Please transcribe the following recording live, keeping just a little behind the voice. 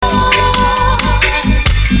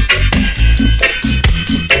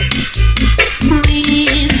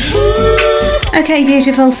Okay,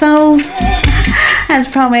 beautiful souls.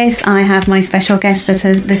 As promised, I have my special guest for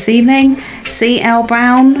this evening, C.L.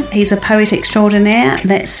 Brown. He's a poet extraordinaire.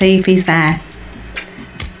 Let's see if he's there.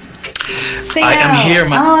 C.L. I am here,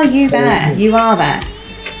 man. Are you there? You are there.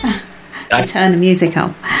 I turn the music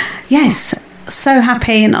on. Yes, so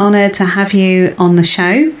happy and honoured to have you on the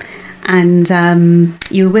show. And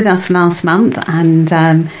you were with us last month,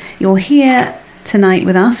 and you're here tonight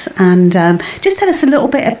with us. And just tell us a little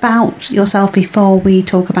bit about yourself before we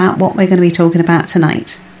talk about what we're going to be talking about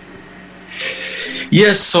tonight.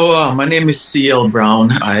 Yes, so my name is C.L. Brown.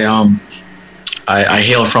 I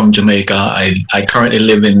hail from Jamaica. I currently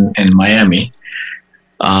live in Miami,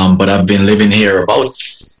 but I've been living here about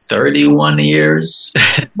 31 years,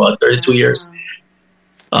 about 32 years.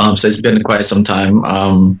 So it's been quite some time.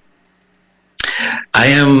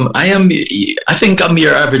 I think I'm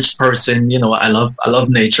your average person. You know, I love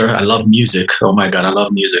nature. I love music. Oh my God, I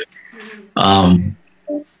love music. And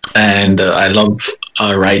I love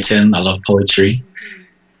writing. I love poetry.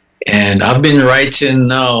 And I've been writing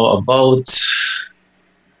now I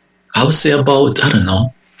don't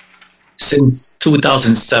know, since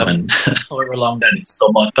 2007, however long that is. So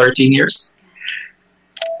about 13 years.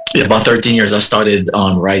 Yeah, about 13 years I started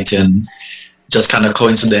writing, just kind of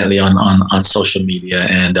coincidentally on social media,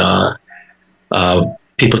 and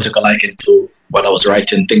people took a liking to what I was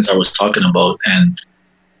writing, things I was talking about, and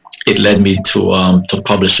it led me to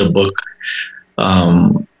publish a book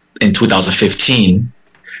in 2015,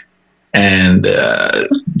 and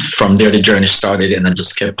from there the journey started, and I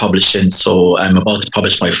just kept publishing. So I'm about to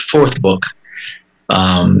publish my fourth book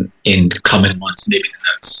in coming months, maybe the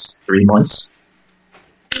next 3 months.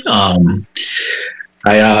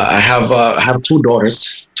 I have two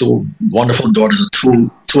daughters, two wonderful daughters, a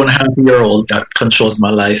 2.5-year-old that controls my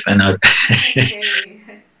life, and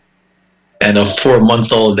and a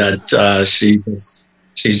 4-month-old that she's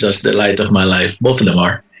just the light of my life. Both of them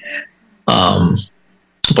are.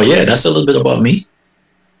 But yeah, that's a little bit about me.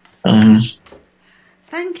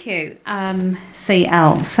 Thank you,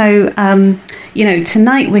 CL. So,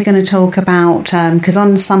 tonight we're going to talk about, because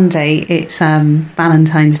on Sunday it's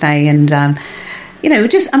Valentine's Day, and I'm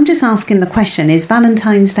just asking the question: is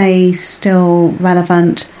Valentine's Day still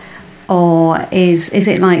relevant, or is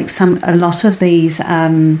it like a lot of these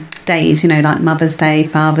days? Like Mother's Day,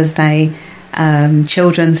 Father's Day,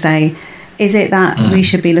 Children's Day. Is it that we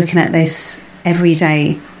should be looking at this every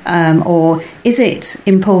day, or is it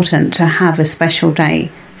important to have a special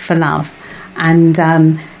day for love? And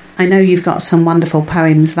I know you've got some wonderful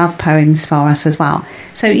poems, love poems for us as well.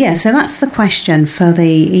 So that's the question for the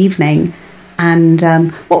evening. And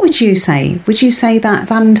what would you say? Would you say that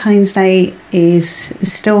Valentine's Day is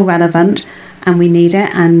still relevant and we need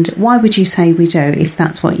it? And why would you say we do, if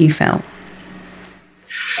that's what you feel?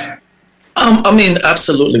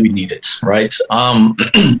 Absolutely we need it, right?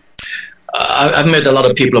 I've met a lot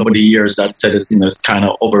of people over the years that said it's kind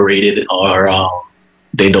of overrated, or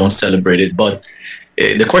they don't celebrate it. But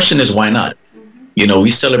the question is, why not?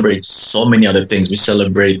 We celebrate so many other things. We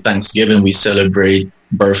celebrate Thanksgiving. We celebrate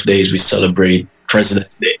birthdays. We celebrate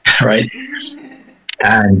President's Day, right?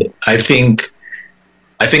 And I think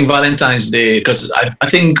Valentine's Day, because I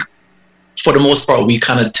think for the most part we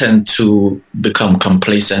kind of tend to become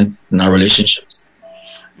complacent in our relationships,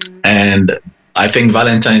 and I think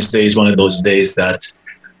Valentine's Day is one of those days that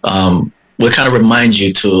will kind of remind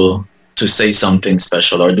you to say something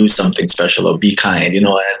special, or do something special, or be kind, and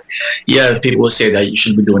yeah, people will say that you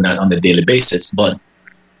should be doing that on a daily basis, but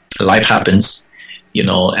life happens,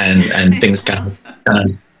 and things kind of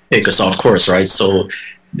take us off course, right? So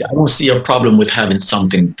I don't see a problem with having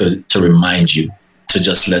something to remind you, to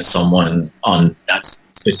just let someone on that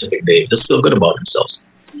specific day just feel good about themselves.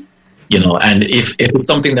 And if it's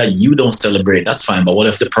something that you don't celebrate, that's fine. But what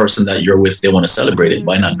if the person that you're with, they want to celebrate it?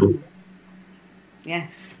 Why not do it?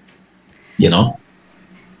 Yes.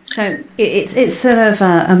 So it's sort of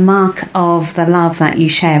a mark of the love that you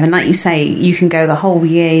share. And like you say, you can go the whole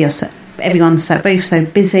year. Everyone's both so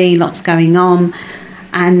busy, lots going on.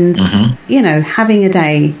 And, having a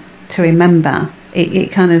day to remember,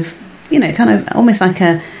 it kind of almost like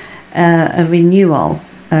a renewal.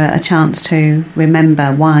 A chance to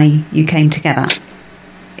remember why you came together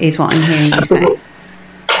is what I'm hearing you say.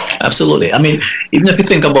 Absolutely. Even if you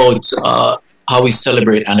think about how we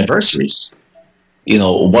celebrate anniversaries,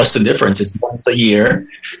 what's the difference? It's once a year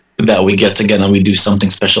that we get together and we do something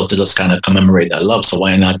special to just kind of commemorate that love. So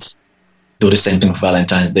why not do the same thing for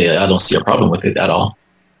Valentine's Day? I don't see a problem with it at all.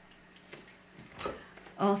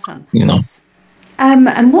 Awesome.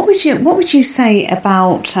 And what would you say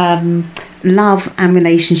about love and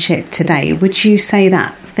relationship today? Would you say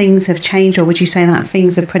that things have changed, or would you say that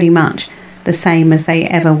things are pretty much the same as they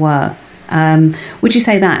ever were? Would you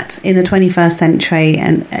say that in the 21st century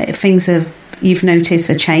and you've noticed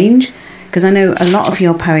a change? Because I know a lot of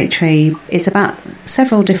your poetry is about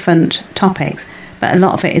several different topics, but a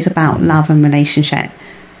lot of it is about love and relationship.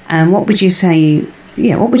 And what would you say?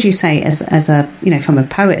 Yeah, what would you say as a from a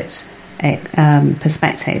poet's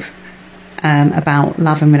perspective about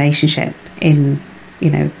love and relationship in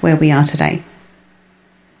where we are today?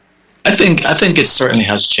 I think it certainly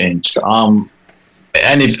has changed.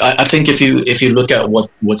 And if you look at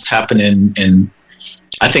what's happening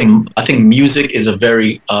I think music is a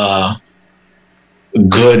very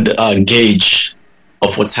good gauge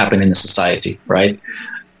of what's happening in the society, right?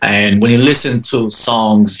 And when you listen to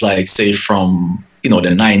songs like, say, from the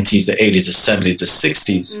 90s, the 80s, the 70s, the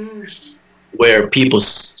 60s, where people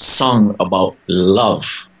sung about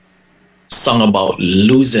love, sung about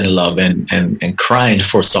losing love and crying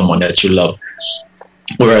for someone that you love,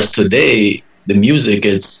 whereas today the music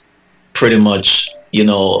is pretty much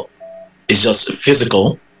it's just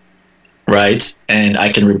physical, right? And I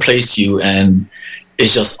can replace you, and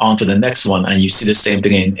it's just on to the next one. And you see the same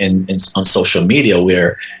thing on social media,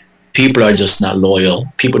 where people are just not loyal.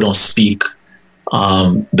 People don't speak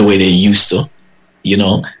the way they used to.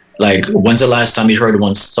 Like, when's the last time you heard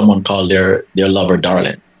someone call their lover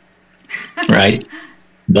darling, right?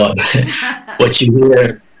 But you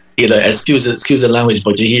hear, excuse the language,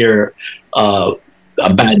 but you hear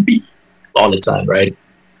a bad beat all the time, right?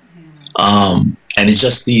 And it's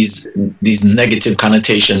just these negative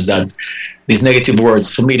connotations, these negative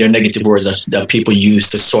words. For me, they're negative words that people use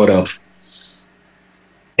to sort of,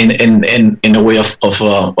 in a way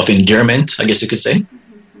of endearment, I guess you could say.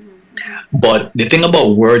 But the thing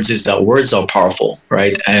about words is that words are powerful,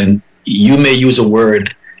 right? And you may use a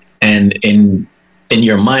word, and in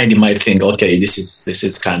your mind you might think, okay, this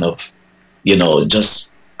is kind of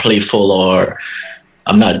just playful, or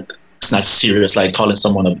it's not serious, like calling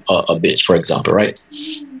someone a bitch, for example, right?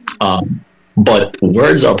 But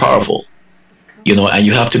words are powerful, and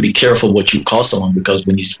you have to be careful what you call someone, because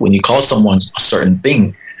when you call someone a certain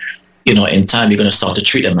thing, in time you're going to start to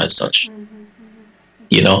treat them as such.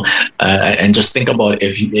 And just think about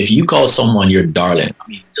if you call someone your darling. I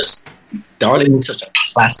mean, just darling is such a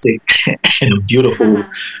classic and a beautiful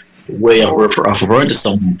way of referring to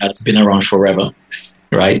someone that's been around forever,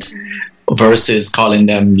 right? Versus calling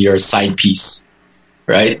them your side piece,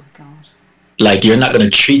 right? Oh, like, you're not going to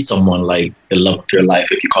treat someone like the love of your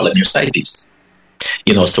life if you call them your side piece.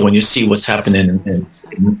 So when you see what's happening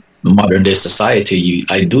in modern day society,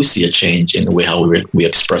 I do see a change in the way how we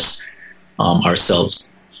express ourselves.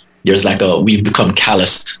 There's we've become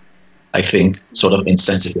calloused, I think, sort of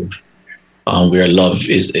insensitive, where love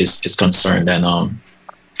is concerned, and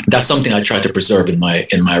that's something I try to preserve in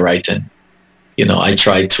my writing. I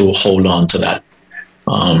try to hold on to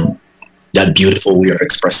that beautiful way of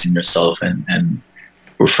expressing yourself and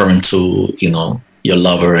referring to your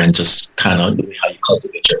lover, and just kind of how you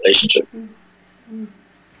cultivate your relationship.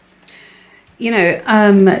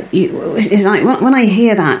 It's like when I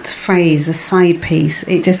hear that phrase, a side piece,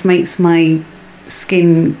 it just makes my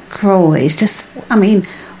skin crawl. It's just, I mean,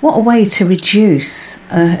 what a way to reduce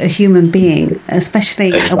a human being, especially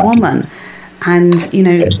exactly. A woman. And,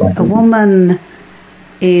 exactly. A woman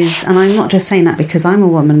is, and I'm not just saying that because I'm a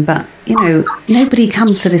woman, but, nobody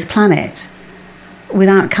comes to this planet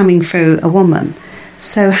without coming through a woman.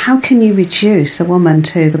 So how can you reduce a woman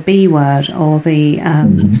to the B word or the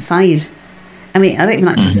side? I mean, I don't even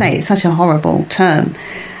like to say it. It's such a horrible term.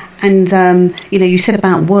 And, you said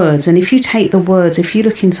about words. And if you take the words, if you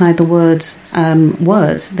look inside the words,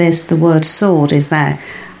 there's the word sword is there.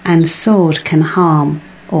 And sword can harm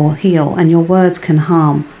or heal. And your words can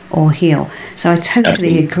harm or heal. So I totally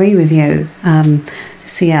Absolutely. Agree with you,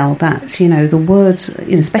 CL, that, the words,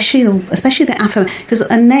 especially the affirmation. Because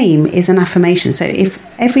a name is an affirmation. So if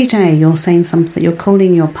every day you're saying something, you're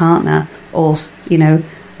calling your partner or,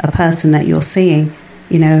 a person that you're seeing,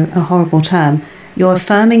 a horrible term, you're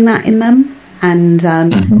affirming that in them, and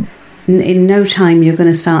in no time you're going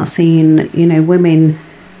to start seeing, women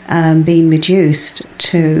being reduced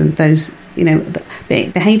to those,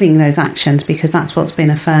 behaving those actions, because that's what's been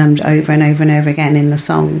affirmed over and over and over again in the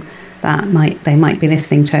song that they might be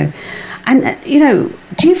listening to. And,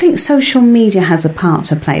 do you think social media has a part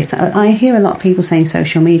to play? So I hear a lot of people saying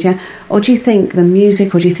social media, or do you think the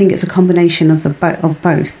music, or do you think it's a combination of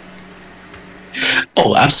both?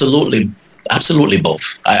 Oh, absolutely. Absolutely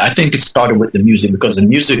both. I think it started with the music, because the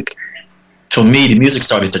music, for me, the music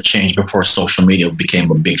started to change before social media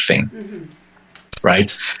became a big thing,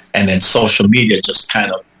 right? And then social media just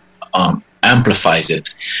kind of amplifies it.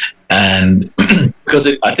 And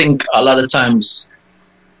because I think a lot of times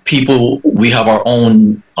we have our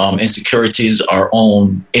own insecurities, our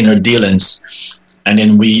own inner dealings, and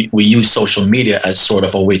then we use social media as sort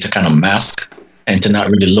of a way to kind of mask and to not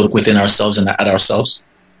really look within ourselves and at ourselves.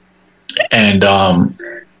 And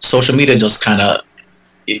social media just kind of,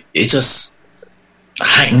 it just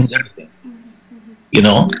heightens everything, you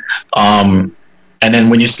know? And then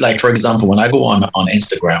when you, like, for example, when I go on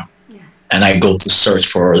Instagram, yes, and I go to search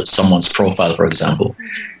for someone's profile, for example,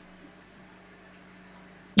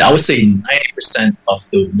 I would say 90% of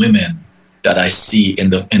the women that I see in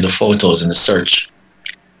the photos in the search,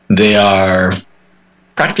 they are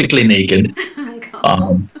practically naked.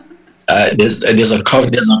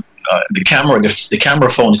 The camera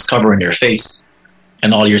phone is covering their face,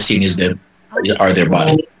 and all you're seeing is their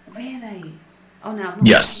body. Really? Oh no.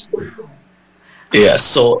 Yes. Wow. Yeah.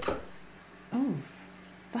 So. Oh,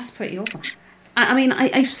 that's pretty awful. I mean,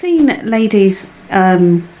 I've seen ladies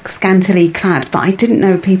scantily clad, but I didn't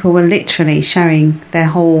know people were literally showing their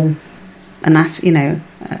whole,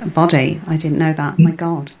 body. I didn't know that. My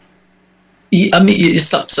God. I mean,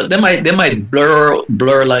 it's not, so they might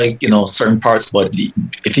blur like certain parts, but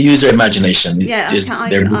if you use your imagination, I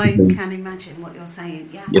can imagine what you're saying.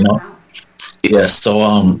 Yeah. Wow. Yeah. So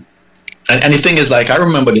and the thing is, like, I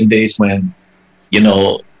remember the days when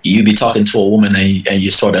you'd be talking to a woman and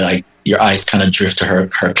you sort of like your eyes kind of drift to her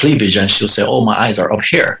cleavage, and she'll say, "Oh, my eyes are up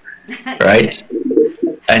here," right?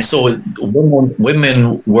 And so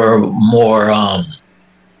women were more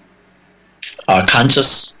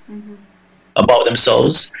conscious about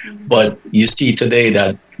themselves, but you see today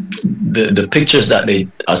that the pictures that they,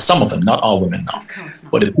 some of them, not all women now,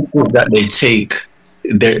 but the pictures that they take,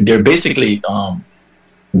 they're basically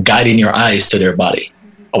guiding your eyes to their body,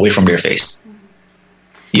 away from their face.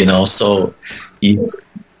 So you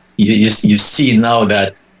see now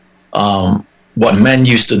that what men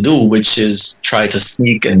used to do, which is try to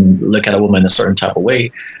sneak and look at a woman a certain type of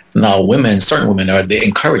way, now certain women they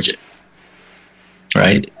encourage it.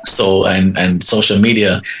 Right. So and social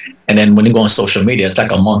media, and then when you go on social media, it's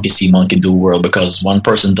like a monkey see, monkey do world, because one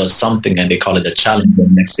person does something and they call it a challenge,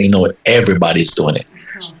 and next thing you know, everybody's doing it.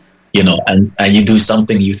 And you do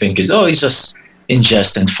something you think is, it's just in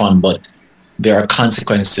jest and fun, but there are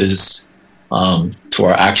consequences to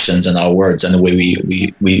our actions and our words and the way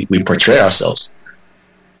we portray ourselves.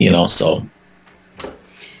 So.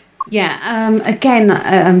 Yeah. Again,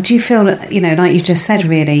 do you feel, like you just said,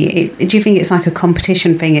 really, do you think it's like a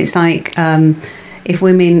competition thing? It's like if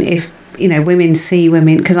women see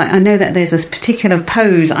women, because I know that there's a particular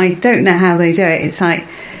pose. I don't know how they do it. It's like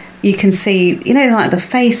you can see, like the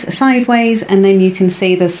face sideways, and then you can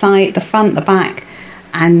see the side, the front, the back,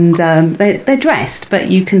 and they're dressed, but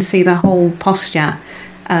you can see the whole posture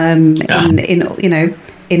in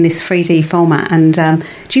this 3D format. And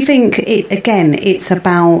do you think it's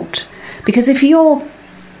about, because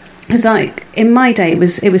because like in my day it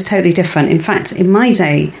was totally different. In fact, in my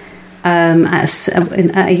day, at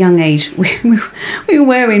a young age, we were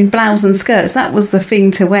wearing blouse and skirts. That was the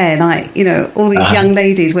thing to wear. Like all these young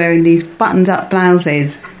ladies wearing these buttoned up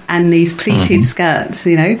blouses and these pleated skirts.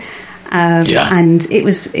 And it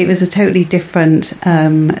was a totally different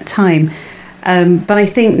time. But I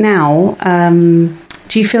think now,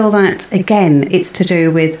 do you feel that, again, it's to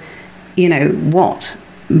do with, what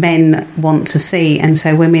men want to see? And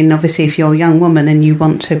so women, obviously, if you're a young woman and you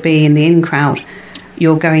want to be in the in crowd,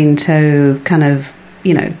 you're going to kind of,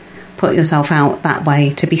 put yourself out that way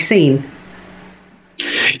to be seen.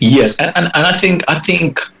 Yes. And I think,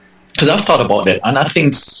 because I've thought about it, and I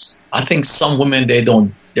think some women, they're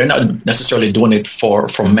not necessarily doing it for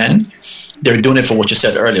men. They're doing it for what you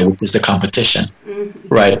said earlier, which is the competition,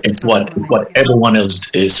 right? It's what everyone is.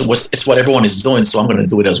 It's what everyone is doing, so I'm going to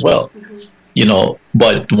do it as well,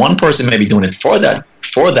 But one person may be doing it for that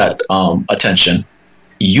attention.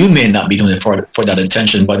 You may not be doing it for that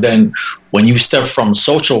attention. But then, when you step from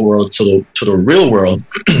social world to the real world,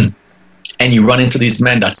 and you run into these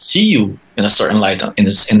men that see you in a certain light in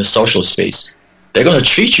the social space, they're going to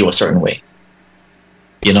treat you a certain way.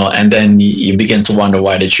 And then you begin to wonder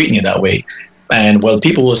why they're treating you that way. And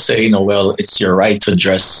people will say, it's your right to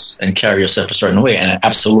dress and carry yourself a certain way. And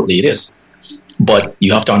absolutely it is. But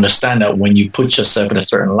you have to understand that when you put yourself in a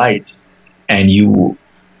certain light and you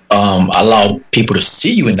allow people to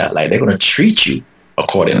see you in that light, they're going to treat you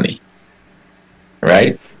accordingly.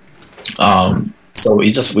 Right? So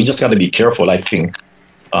we just got to be careful, I think.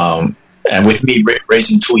 And with me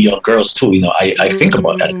raising two young girls too, I think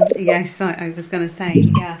about that. Yes, I was going to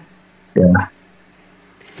say, yeah.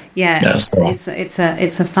 Yeah, Yeah, so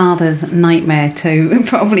it's a father's nightmare to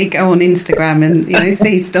probably go on Instagram and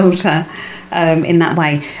see his daughter in that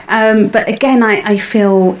way. But again, I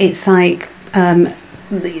feel it's like the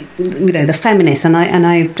feminists, and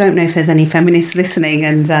I don't know if there's any feminists listening,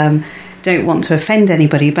 and don't want to offend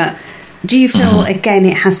anybody, but do you feel again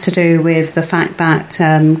it has to do with the fact that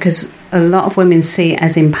because a lot of women see it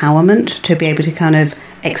as empowerment to be able to kind of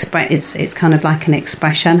express, it's kind of like an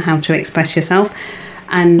expression, how to express yourself.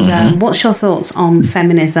 And what's your thoughts on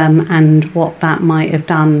feminism and what that might have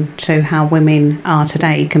done to how women are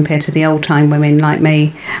today compared to the old time women like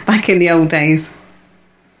me back in the old days?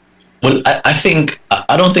 Well,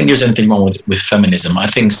 I don't think there's anything wrong with feminism. I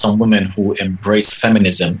think some women who embrace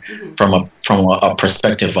feminism from a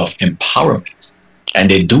perspective of empowerment,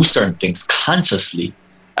 and they do certain things consciously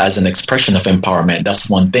as an expression of empowerment, that's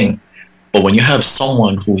one thing. But when you have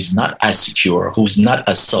someone who's not as secure, who's not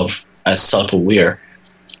as self-aware,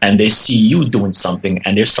 and they see you doing something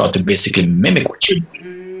and they start to basically mimic what you're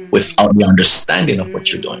doing without the understanding of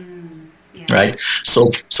what you're doing, right? So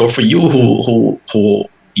for you who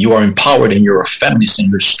you are empowered and you're a feminist and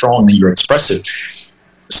you're strong and you're expressive,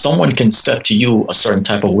 someone can step to you a certain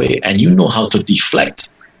type of way and you know how to deflect.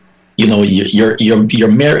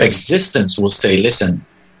 Your mere existence will say, listen,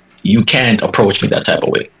 you can't approach me that type of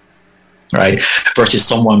way, right? Versus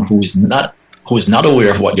someone who is not aware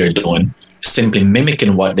of what they're doing, simply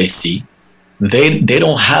mimicking what they see. They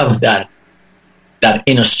don't have that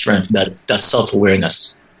inner strength, that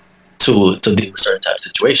self-awareness to deal with certain type of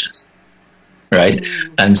situations, right?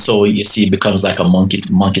 And so you see, it becomes like a monkey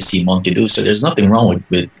see, monkey do. So there's nothing wrong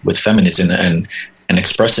with feminism and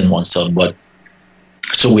expressing oneself, but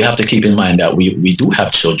so we have to keep in mind that we do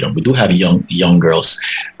have children, we do have young girls,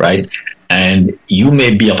 right? And you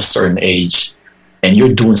may be of a certain age and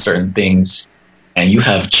you're doing certain things, and you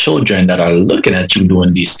have children that are looking at you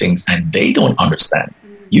doing these things and they don't understand.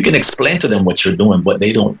 You can explain to them what you're doing, but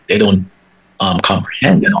they don't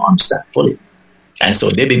comprehend, they don't understand fully. And so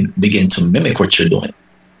they begin to mimic what you're doing,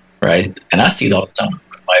 right? And I see it all the time.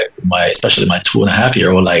 Especially my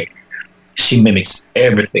 2.5-year-old, like, she mimics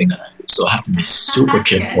everything that I do. So I have to be super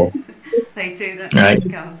careful. Yes, they do that, right?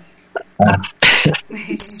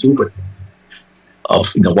 Super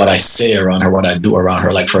of what I say around her, what I do around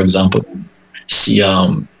her. Like, for example, she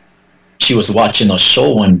was watching a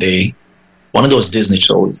show one day, one of those Disney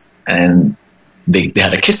shows, and they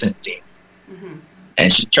had a kissing scene,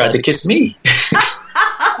 and she tried to kiss me,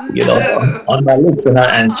 on my lips,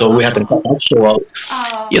 and so we had to cut that show out,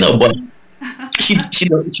 but she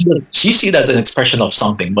sees it as an expression of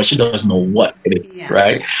something, but she doesn't know what it is,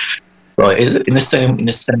 right? So it's in the same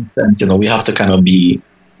sense, we have to kind of be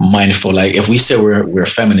mindful. Like, if we say we're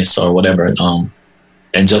feminists or whatever,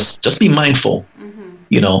 and just be mindful,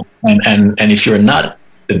 and if you're not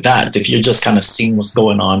that, if you're just kind of seeing what's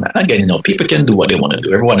going on, and again, people can do what they want to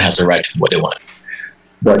do. Everyone has a right to do what they want to do.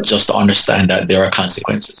 But just to understand that there are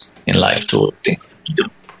consequences in life to what they do.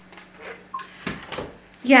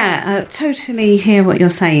 Yeah, totally hear what you're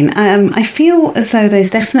saying. I feel as though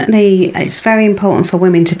it's very important for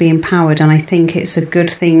women to be empowered, and I think it's a good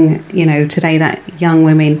thing, today that young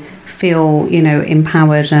women feel,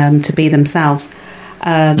 empowered to be themselves.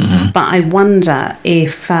 But I wonder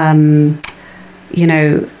if,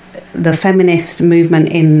 the feminist movement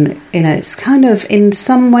in its kind of, in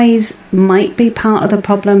some ways, might be part of the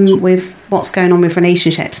problem with what's going on with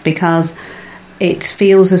relationships, because it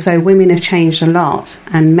feels as though women have changed a lot,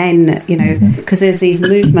 and men, because there's these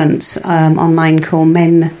movements online called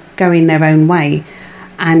Men Going Their Own Way,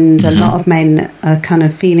 and a lot of men are kind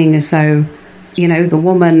of feeling as though, the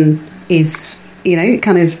woman is,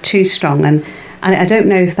 kind of too strong. And I don't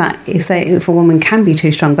know if a woman can be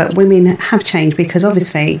too strong, but women have changed, because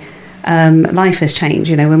obviously life has changed.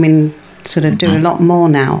 Women sort of do a lot more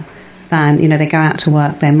now than, they go out to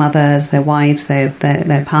work, their mothers, their wives, their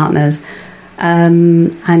partners.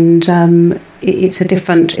 It's a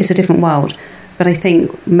different world, but I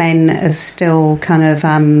think men are still kind of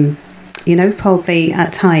probably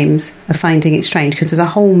at times are finding it strange, because there's a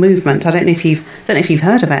whole movement. I don't know if you've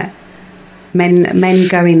heard of it. Men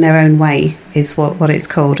Going Their Own Way is what it's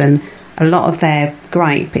called, and a lot of their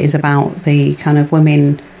gripe is about the kind of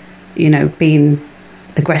women being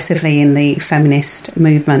aggressively in the feminist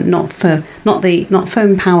movement, not for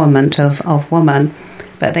empowerment of women.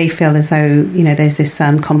 But they feel as though, there's this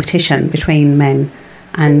competition between men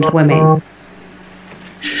and women.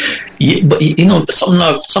 Yeah, but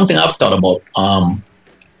something I've thought about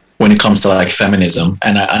when it comes to like feminism,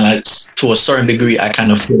 and I to a certain degree, I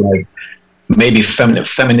kind of feel like maybe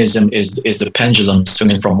feminism is the pendulum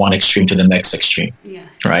swinging from one extreme to the next extreme,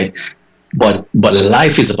 right? but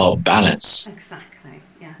life is about balance. Exactly.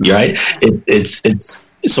 Yeah. You're right. Yeah. It's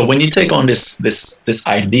so when you take on this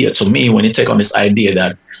idea, to me, when you take on this idea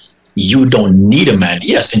that you don't need a man,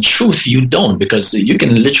 yes, in truth you don't, because you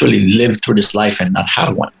can literally live through this life and not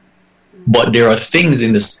have one. But there are things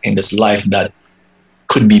in this life that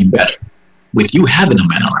could be better with you having a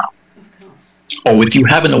man around, Of course. or with you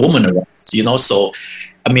having a woman around. So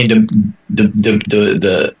I mean,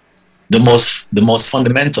 the most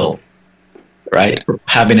fundamental, right,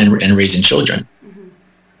 having and raising children,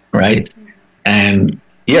 right? And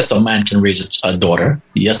yes, a man can raise a daughter.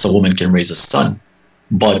 Yes, a woman can raise a son.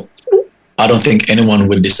 But I don't think anyone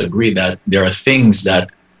would disagree that there are things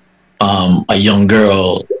that a young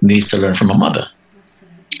girl needs to learn from a mother,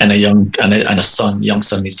 Absolutely. and a young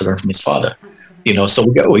son needs to learn from his father. Absolutely. So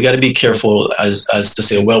we got to be careful as to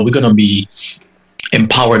say, well, we're going to be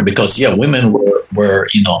empowered because women were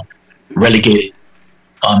relegated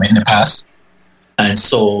in the past, and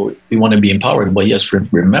so we want to be empowered. But yes,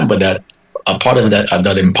 remember that a part of that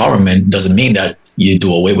empowerment doesn't mean that you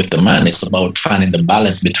do away with the man. It's about finding the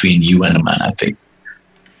balance between you and the man, I think.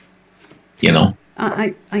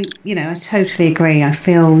 I totally agree. I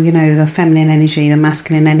feel, the feminine energy, the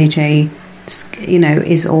masculine energy,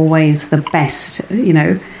 is always the best,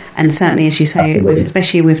 and certainly, as you say,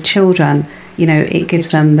 especially with children, it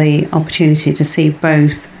gives them the opportunity to see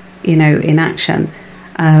both, in action.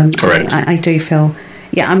 Correct. I do feel,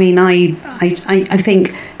 I mean, I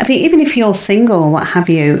think even if you're single or what have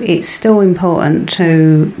you, it's still important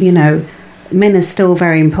to, men are still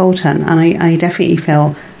very important, and I definitely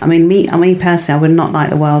feel. I mean, me personally, I would not like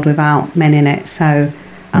the world without men in it. So,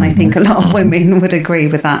 and I think a lot of women would agree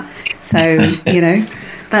with that. So,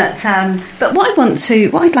 but what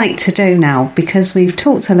I'd like to do now, because we've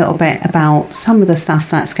talked a little bit about some of the stuff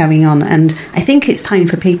that's going on, and I think it's time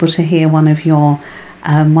for people to hear one of your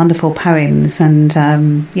wonderful poems. And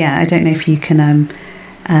I don't know if you can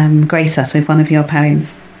grace us with one of your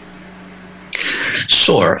poems.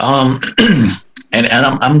 Sure. And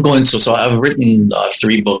I'm going to. So I've written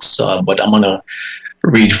 3 books, but I'm going to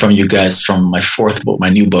read from you guys from my 4th book, my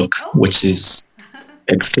new book, which is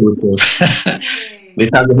exclusive. We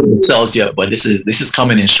haven't hit the shelves yet, but this is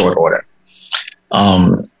coming in short order.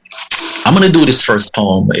 I'm going to do this first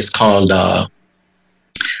poem. It's called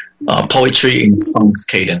Poetry in a Song's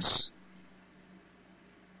Cadence.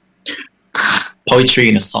 Poetry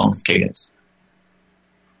in a Song's Cadence.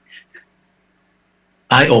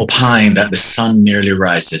 I opine that the sun merely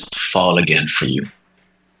rises to fall again for you.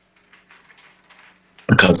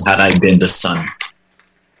 Because had I been the sun,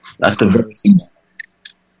 that's the very thing.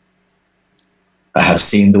 I have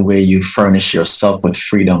seen the way you furnish yourself with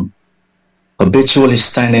freedom, habitually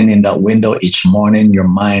standing in that window each morning, your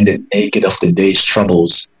mind naked of the day's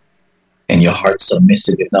troubles, and your heart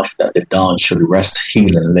submissive enough that the dawn should rest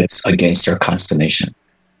healing lips against your consternation.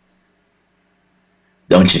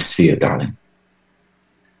 Don't you see it, darling?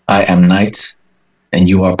 I am night, and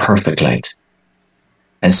you are perfect light.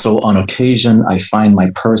 And so on occasion, I find my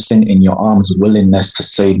person in your arms' willingness to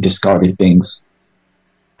save discarded things.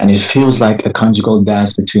 And it feels like a conjugal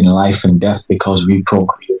dance between life and death because we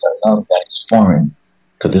procreate a love that is foreign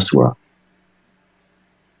to this world.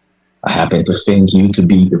 I happen to think you to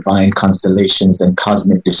be divine constellations and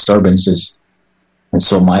cosmic disturbances, and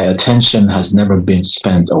so my attention has never been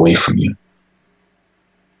spent away from you.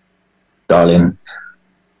 Darling,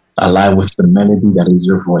 I lie with the melody that is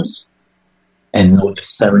your voice, and know the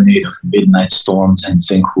serenade of midnight storms and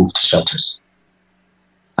zinc-roofed shelters.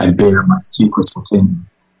 I bear my secrets within you,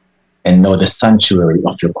 and know the sanctuary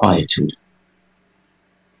of your quietude.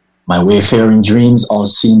 My wayfaring dreams all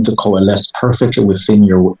seem to coalesce perfectly within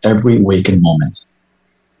your every waking moment,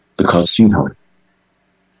 because, sweetheart,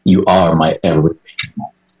 you are my every waking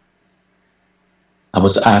moment. I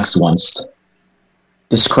was asked once,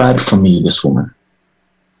 describe for me this woman.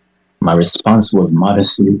 My response was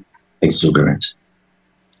modestly exuberant.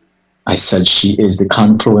 I said she is the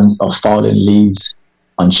confluence of fallen leaves,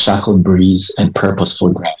 unshackled breeze, and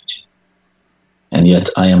purposeful gravity. And yet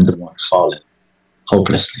I am the one falling,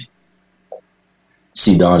 hopelessly.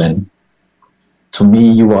 See, darling, to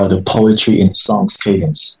me you are the poetry in song's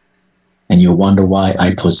cadence, and you wonder why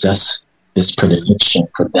I possess this predilection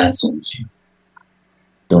for dancing with you.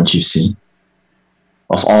 Don't you see?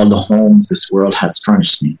 Of all the homes this world has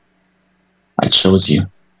furnished me, I chose you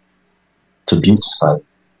to beautify,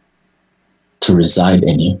 to reside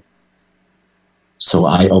in you. So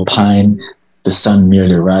I opine the sun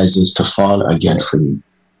merely rises to fall again for you.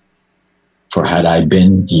 For had I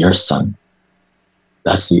been your son,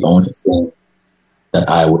 that's the only thing that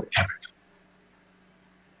I would ever do.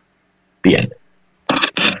 The end.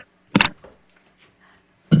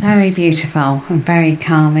 Very beautiful and very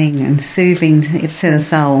calming and soothing to the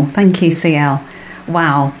soul. Thank you, CL.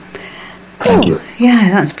 Wow. Thank you. Yeah,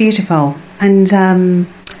 that's beautiful. And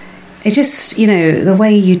it just, the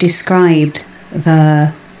way you described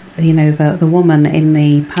the woman in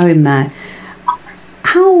the poem there,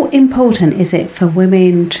 how important is it for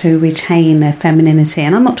women to retain their femininity?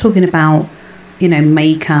 And I'm not talking about,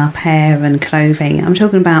 makeup, hair and clothing. I'm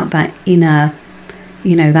talking about that inner,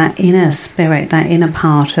 that inner spirit, that inner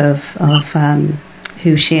part of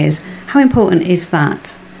who she is. How important is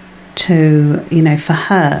that to, for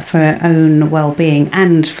her own well-being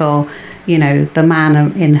and for, the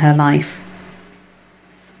man in her life?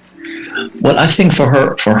 Well, I think for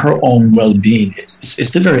her own well-being,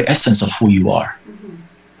 it's the very essence of who you are,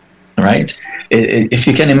 right? If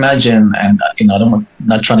you can imagine, and I'm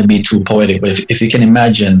not trying to be too poetic, but if you can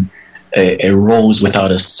imagine a rose without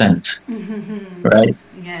a scent, right?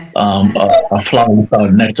 Yeah. A flower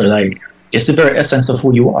without nectar, like it's the very essence of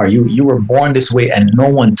who you are. You were born this way, and no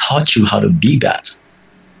one taught you how to be that.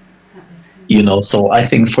 So I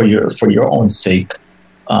think for your own sake,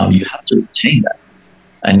 you have to retain that,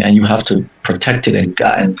 and you have to protect it and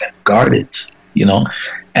guard it.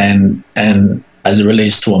 And as it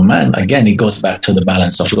relates to a man, again, it goes back to the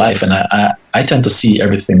balance of life. And I tend to see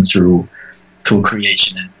everything through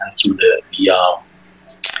creation and through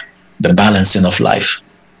the balancing of life,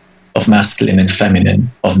 of masculine and feminine,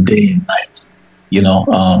 of day and night,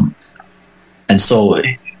 and so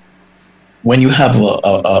when you have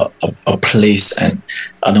a place, and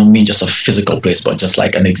I don't mean just a physical place, but just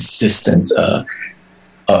like an existence, a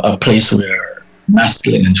place where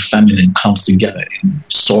masculine and feminine comes together in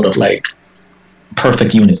sort of like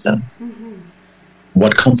perfect unison.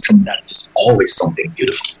 What comes from that is always something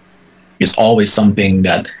beautiful. It's always something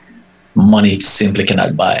that money simply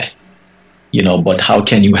cannot buy, but how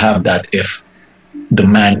can you have that if the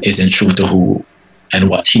man isn't true to who and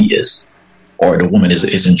what he is, or the woman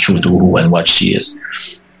isn't true to who and what she is?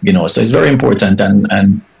 So it's very important.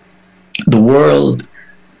 And the world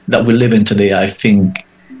that we live in today, I think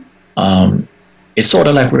it's sort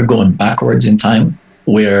of like we're going backwards in time,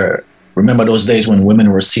 where remember those days when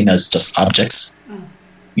women were seen as just objects,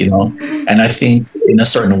 and I think in a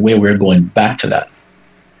certain way we're going back to that,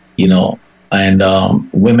 and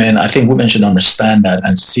I think women should understand that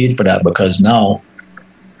and see it for that, because now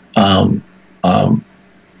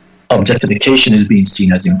objectification is being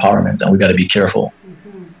seen as empowerment, and we got to be careful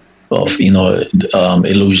of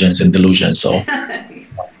illusions and delusions. So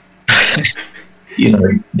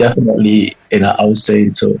definitely, I would say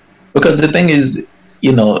to, because the thing is,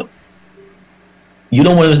 you don't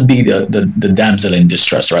want to be the damsel in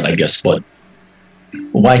distress, right? I guess, but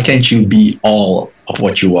why can't you be all of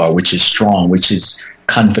what you are, which is strong, which is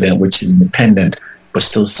confident, which is independent, but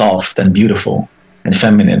still soft and beautiful and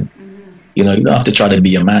feminine? You don't have to try to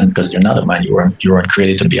be a man, because you're not a man. You weren't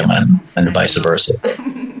created to be a man, and vice versa.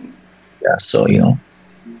 Yeah. So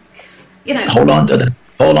hold on to that.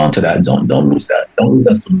 Hold on to that. Don't lose that. Don't lose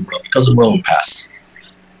that from the world, because the world will pass.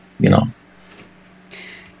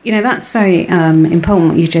 That's very important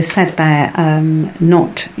what you just said there.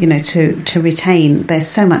 Not to retain. There's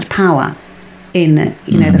so much power in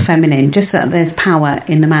the feminine. Just that there's power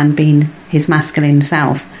in the man being his masculine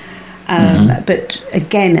self. But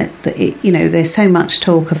again, there's so much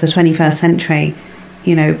talk of the 21st century,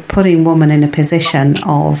 putting women in a position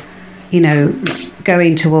of,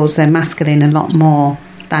 going towards their masculine a lot more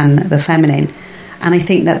than the feminine. And I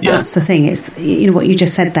think that's the thing. It's, what you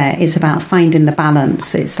just said there is about finding the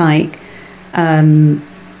balance. It's like, I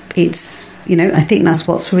think that's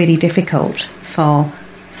what's really difficult for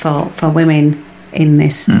women in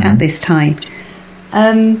this, at this time.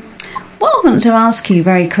 What I want to ask you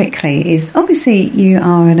very quickly is, obviously you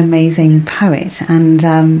are an amazing poet, and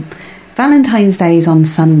Valentine's Day is on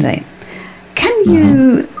Sunday. Can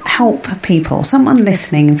you help people, someone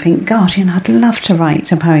listening and think, God, I'd love to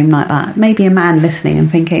write a poem like that? Maybe a man listening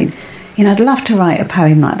and thinking, I'd love to write a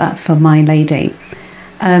poem like that for my lady,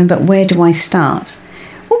 but where do I start?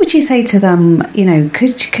 What would you say to them?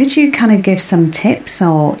 Could you kind of give some tips,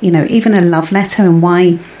 or even a love letter, and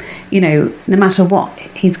why, no matter what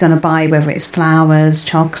he's going to buy, whether it's flowers,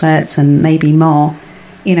 chocolates, and maybe more,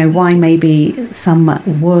 why maybe some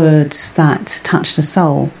words that touch the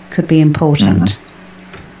soul could be important?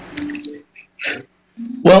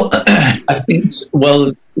 Well, I think,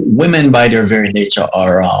 women by their very nature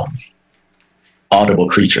are audible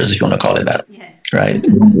creatures, if you want to call it that. Yes. Right?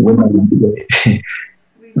 Women,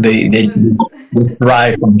 they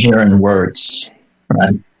thrive from hearing words,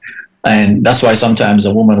 right? And that's why sometimes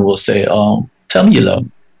a woman will say, tell me you love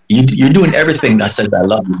me. You're doing everything that says I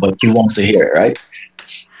love you, but she wants to hear it, right?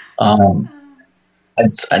 Um,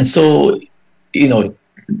 and so, you know,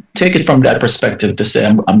 take it from that perspective to say,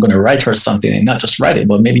 I'm going to write her something, and not just write it,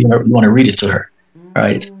 but maybe you want to read it to her,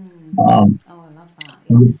 right? Um, Oh, I love that.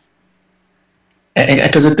 Yes.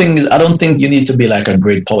 because the thing is, I don't think you need to be like a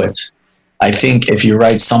great poet. I think if you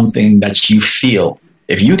write something that you feel,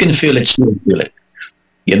 if you can feel it, she will feel it,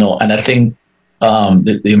 you know. And I think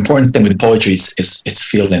the important thing with poetry is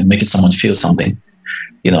feeling, making someone feel something,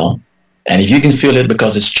 you know. And if you can feel it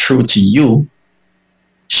because it's true to you,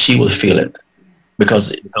 she will feel it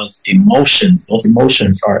because emotions, those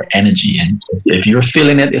emotions are energy, and if you're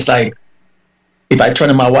feeling it, it's like if I turn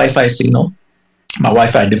on my Wi-Fi signal, my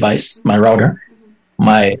Wi-Fi device, my router,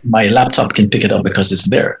 my laptop can pick it up because it's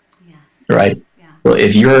there, Yes. right? Yeah. So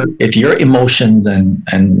if your emotions and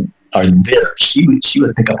are there, she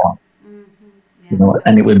would pick up on it, Yeah. you know,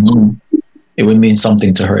 and it would mean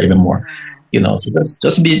something to her even more, Wow. you know. So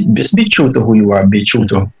just be true to who you are, be true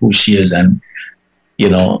to who she is, and you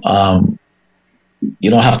know,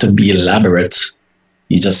 you don't have to be elaborate.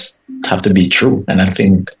 You just have to be true, and I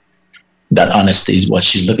think that honesty is what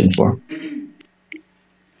she's looking for.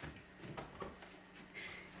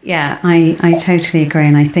 Yeah, I totally agree,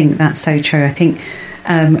 and I think that's so true. I think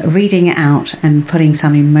reading it out and putting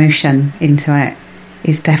some emotion into it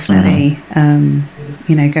is definitely,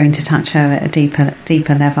 you know, going to touch her at a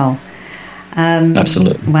deeper level.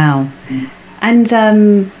 Absolutely. Wow. And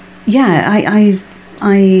yeah, I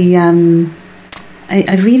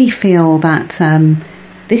really feel that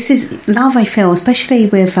this is love. I feel, especially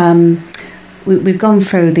with we've gone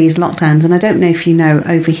through these lockdowns, and I don't know if you know,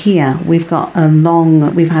 over here we've had a long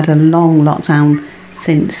lockdown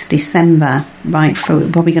since December, right? For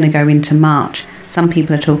probably going to go into March. Some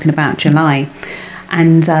people are talking about July,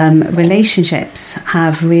 and relationships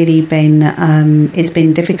have really been. It's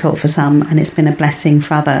been difficult for some, and it's been a blessing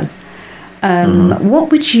for others.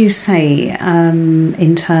 What would you say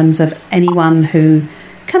in terms of anyone who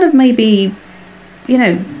kind of maybe, you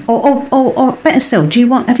know, or better still,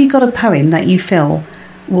 have you got a poem that you feel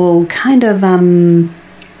will kind of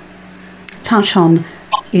touch on,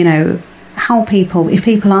 you know, how if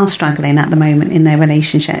people are struggling at the moment in their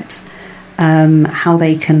relationships, how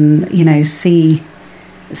they can, you know, see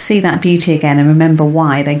that beauty again and remember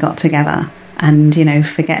why they got together, and, you know,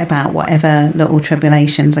 forget about whatever little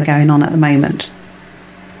tribulations are going on at the moment?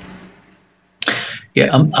 Yeah,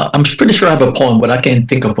 I'm pretty sure I have a poem, but I can't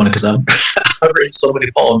think of one because I've I've written so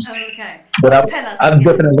many poems. Oh, okay. But Tell us.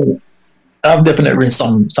 I've definitely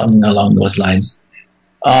written something along those lines.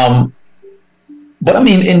 But I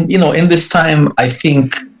mean, in this time, I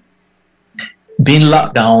think being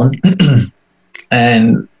locked down,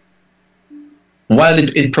 and while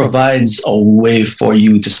it provides a way for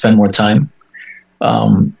you to spend more time,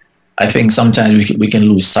 I think sometimes we can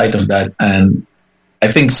lose sight of that. And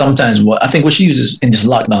I think sometimes we should use this in this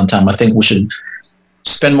lockdown time. I think we should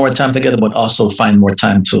spend more time together, but also find more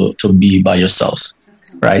time to be by yourselves,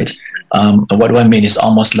 right? And what do I mean? It's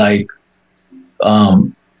almost like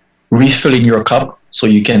refilling your cup so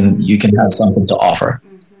you can have something to offer,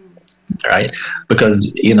 right?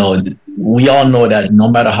 Because, you know, we all know that no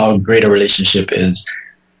matter how great a relationship is,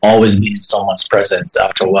 always being in someone's presence,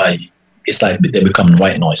 after a while, it's like they become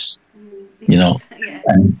white noise, you know.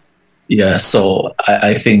 And yeah, so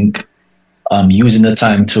I think using the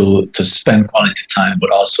time to spend quality time,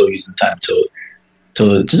 but also using time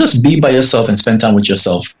to just be by yourself and spend time with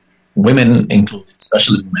yourself, women included,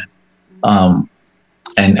 especially women,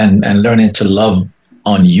 and learning to love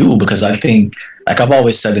on you. Because I think, like I've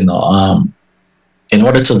always said, you know, in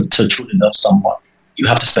order to truly love someone, you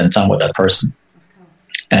have to spend time with that person.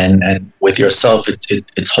 And with yourself,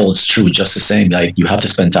 it holds true just the same. Like, you have to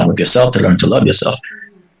spend time with yourself to learn to love yourself.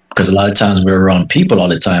 Because a lot of times we're around people all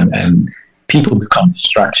the time, and people become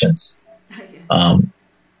distractions. You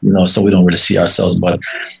know, so we don't really see ourselves. But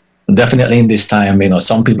definitely in this time, you know,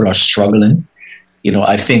 some people are struggling. You know,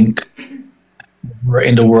 I think we're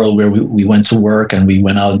in the world where we went to work and we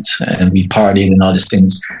went out and we partied and all these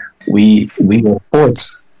things. We were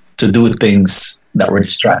forced to do things that were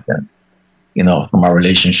distracting, you know, from our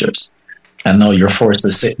relationships. And now you're forced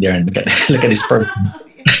to sit there and look at this person.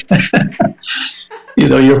 You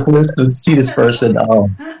know, you're forced to see this person.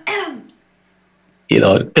 You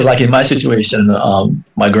know, like in my situation,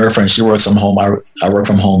 my girlfriend, she works from home. I work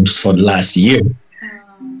from home for the last year.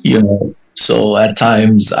 You know, so at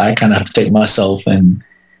times I kind of have to take myself and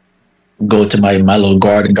go to my little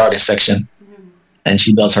garden section, and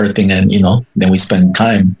she does her thing, and, you know, then we spend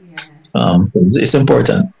time. It's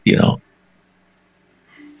important, you know.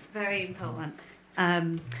 Very important.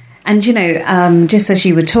 And, just as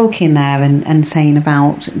you were talking there and saying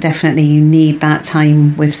about definitely you need that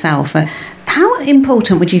time with self, how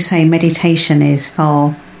important would you say meditation is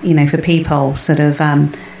for people sort of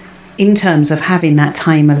in terms of having that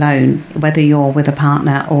time alone, whether you're with a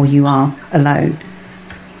partner or you are alone?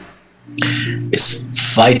 It's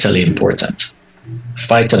vitally important.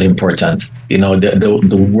 Vitally important.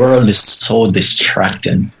 The world is so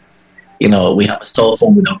distracting. We have a cell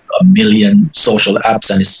phone with a million social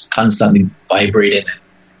apps, and it's constantly vibrating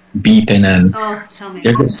and beeping, and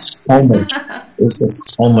there's just so much. There's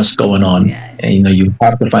just so much going on, yes. And you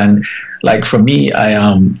have to find. Like for me, I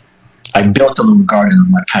built a little garden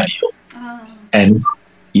on my patio, and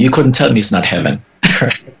you couldn't tell me it's not heaven.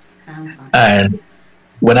 Right? Sounds like and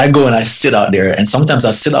when I go and I sit out there, and sometimes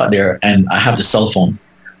I sit out there and I have the cell phone,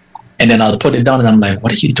 and then I'll put it down, and I'm like,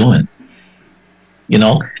 "What are you doing?"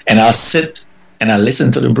 And I'll sit and I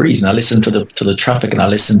listen to the breeze, and I listen to the traffic, and I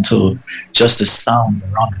listen to just the sounds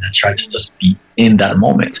around, and I try to just be in that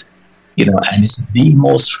moment, and it's the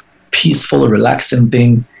most peaceful, relaxing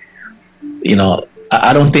thing.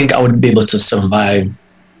 I don't think I would be able to survive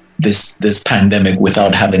this pandemic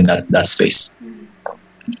without having that space,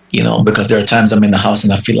 because there are times I'm in the house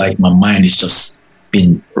and I feel like my mind is just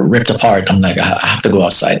being ripped apart. I'm like, I have to go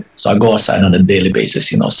outside. So I go outside on a daily basis,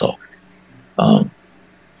 so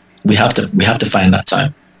we have to find that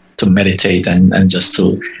time to meditate and just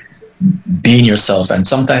to be in yourself. And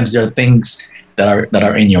sometimes there are things that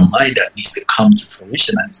are in your mind that needs to come to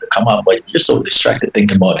fruition, and needs to come out, but you're so distracted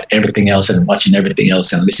thinking about everything else and watching everything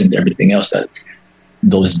else and listening to everything else that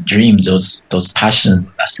those dreams, those passions,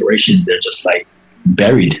 aspirations, they're just like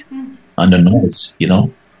buried under noise,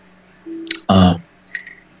 and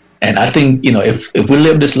I think, if we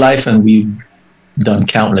live this life and we've done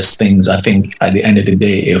countless things, I think at the end of the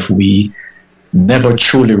day, if we never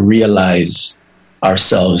truly realize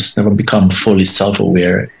ourselves, never become fully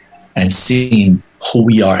self-aware and seeing who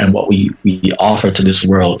we are and what we offer to this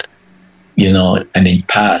world, and then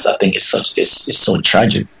pass, I think it's so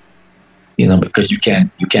tragic, because you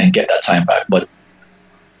can't get that time back. But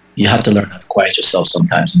you have to learn how to quiet yourself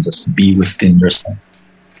sometimes and just be within yourself.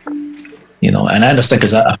 And I understand,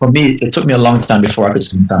 because for me, it took me a long time before I could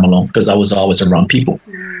spend time alone, because I was always around people.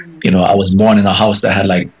 I was born in a house that had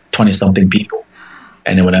like 20-something people.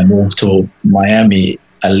 And then when I moved to Miami,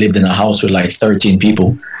 I lived in a house with like 13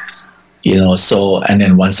 people, so, and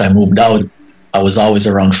then once I moved out, I was always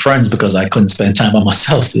around friends because I couldn't spend time by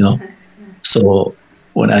myself, So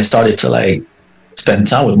when I started to like spend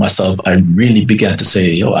time with myself, I really began to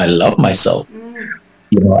say, I love myself.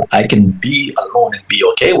 I can be alone and be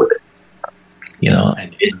okay with it.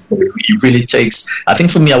 And it really takes. I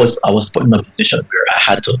think for me, I was put in a position where I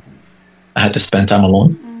had to spend time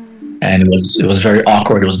alone, and it was very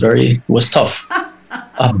awkward. It was tough.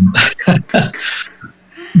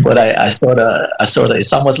 But I sort of,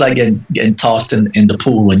 it's almost like getting tossed in the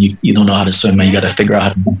pool when you don't know how to swim, and you got to figure out how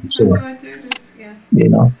to move to shore.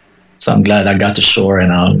 So I'm glad I got to shore,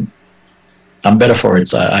 and I'm better for it.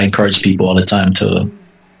 So I encourage people all the time to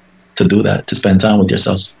do that, to spend time with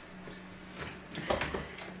yourselves.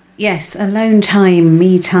 Yes, alone time,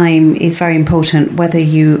 me time is very important, whether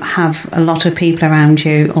you have a lot of people around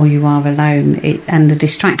you or you are alone. And the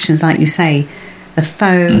distractions, like you say, the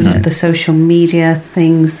phone, the social media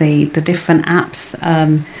things, the different apps,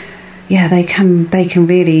 they can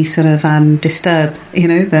really sort of disturb,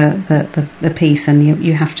 the peace, and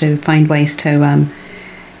you have to find ways to,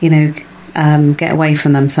 get away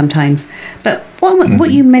from them sometimes. But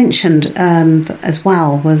what you mentioned as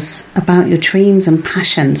well was about your dreams and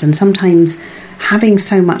passions, and sometimes having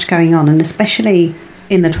so much going on, and especially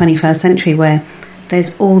in the 21st century where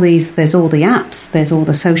there's all the apps, there's all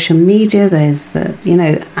the social media, there's the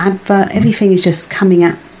advert, everything is just coming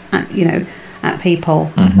at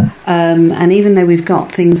people, and even though we've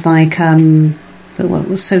got things like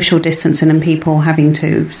social distancing and people having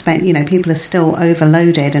to spend, people are still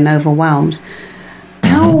overloaded and overwhelmed.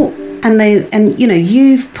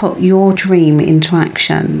 You've put your dream into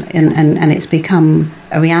action, and it's become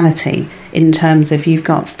a reality in terms of you've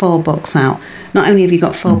got 4 books out. Not only have you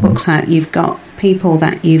got 4 books out, you've got people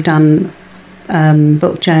that you've done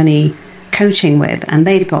book journey coaching with, and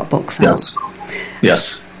they've got books out.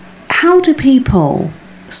 Yes. How do people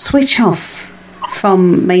switch off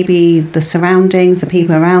from maybe the surroundings, the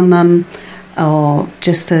people around them, or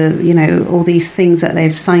just all these things that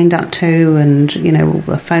they've signed up to, and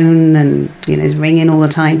the phone and is ringing all the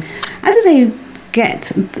time? How do they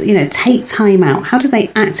take time out? How do they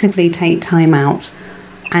actively take time out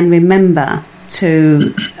and remember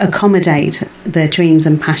to accommodate their dreams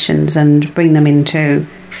and passions and bring them into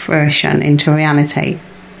fruition, into reality?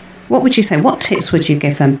 what would you say? What tips would you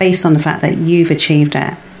give them based on the fact that you've achieved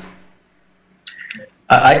it?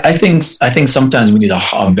 I think sometimes we need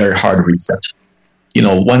a very hard reset.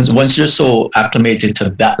 Once you're so acclimated to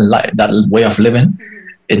that way of living,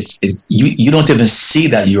 it's you don't even see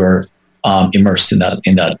that you're immersed in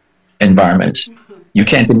that environment. You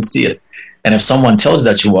can't even see it. And if someone tells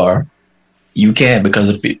that you are, you can't,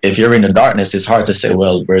 because if you're in the darkness, it's hard to say,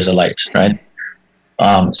 well, where's the light, right?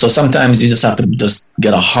 So sometimes you just have to just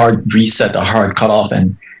get a hard reset, a hard cutoff,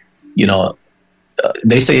 and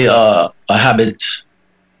they say a habit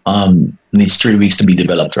needs 3 weeks to be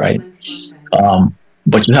developed, right?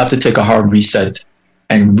 But you have to take a hard reset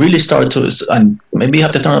and really start to, and maybe you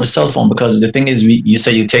have to turn off the cell phone, because the thing is, you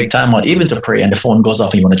say you take time out even to pray, and the phone goes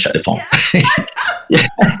off and you want to check the phone. Yeah.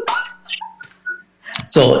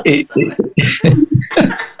 So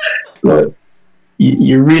so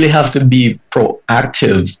you really have to be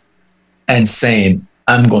proactive and saying,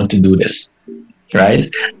 I'm going to do this, right?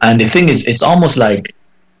 And the thing is, it's almost like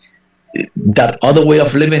that other way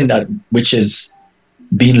of living, which is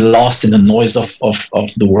being lost in the noise of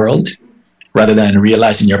the world rather than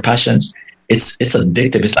realizing your passions. It's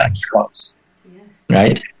addictive. It's like drugs,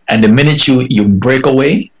 right? And the minute you break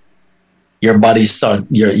away, your body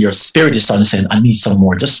your spirit is starting saying, I need some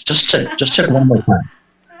more. Just check one more time.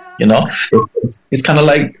 It's kind of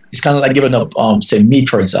like giving up, say, meat,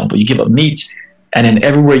 for example. You give up meat, and then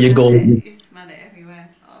everywhere you go, you smell it everywhere.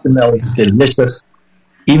 It smells delicious.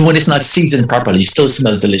 Even when it's not seasoned properly, it still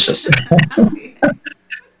smells delicious.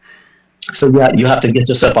 So yeah, you have to get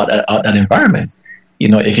yourself out that environment.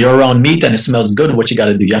 If you're around meat and it smells good, what you got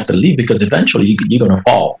to do, you have to leave, because eventually you're going to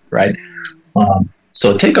fall, right?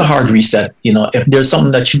 So take a hard reset. If there's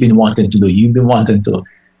something that you've been wanting to do, you've been wanting to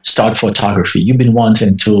start photography, you've been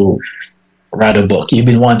wanting to write a book, you've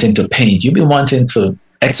been wanting to paint, you've been wanting to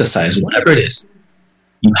exercise, whatever it is,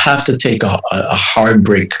 you have to take a hard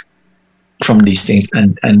break from these things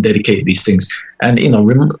and dedicate these things. And,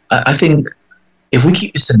 I think if we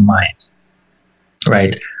keep this in mind,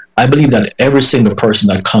 right, I believe that every single person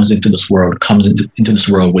that comes into this world comes into this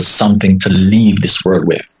world with something to leave this world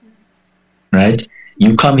with, right?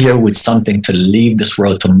 You come here with something to leave this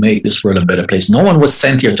world, to make this world a better place. No one was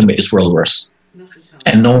sent here to make this world worse.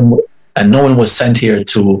 And no one was sent here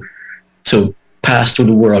to pass through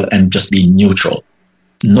the world and just be neutral.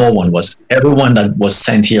 No one was. Everyone that was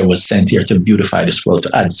sent here to beautify this world, to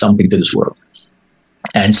add something to this world.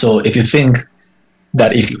 And so if you think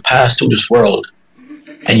that if you pass through this world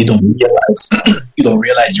and you don't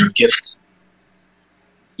realize your gift,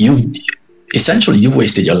 you've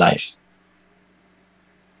wasted your life.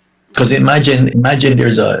 Because imagine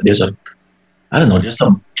there's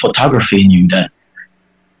some photography in you that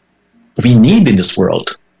we need in this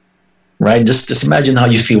world, right? Just imagine how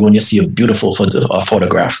you feel when you see a beautiful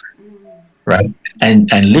photograph, right? And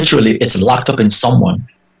literally it's locked up in someone,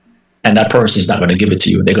 and that person is not going to give it to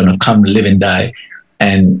you. They're going to come, live and die,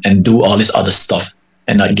 and do all this other stuff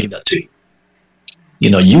and not give that to you.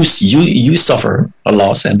 You suffer a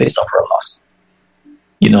loss and they suffer a loss.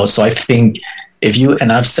 So I think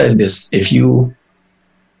and I've said this,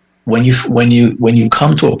 when you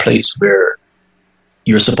come to a place where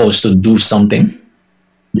you're supposed to do something,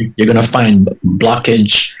 you're going to find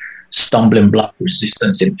blockage, stumbling block,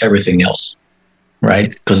 resistance in everything else,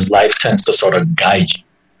 right? Because life tends to sort of guide you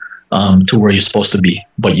to where you're supposed to be,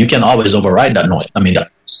 but you can always override that noise.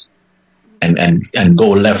 And go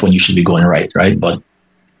left when you should be going right? But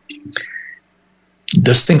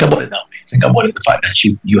just think about it that way. Think about it, the fact that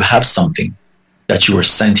you have something that you were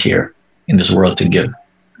sent here in this world to give,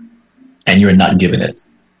 and you're not giving it.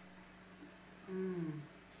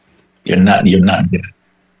 You're not giving it.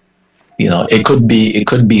 It could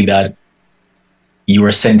be that you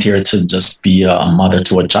were sent here to just be a mother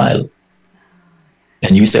to a child,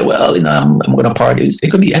 and you say, well, I'm going to party.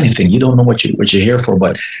 It could be anything. You don't know what you're here for.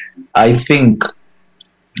 But I think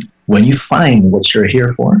when you find what you're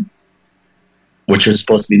here for, what you're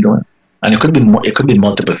supposed to be doing, and it could be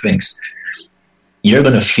multiple things, you're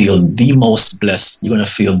going to feel the most blessed. You're going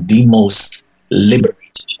to feel the most liberated.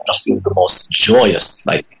 You're going to feel the most joyous,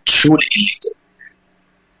 like truly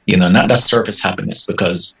elated. Not that surface happiness,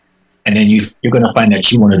 and then you're going to find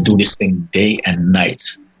that you want to do this thing day and night,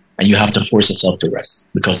 and you have to force yourself to rest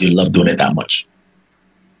because you love doing it that much.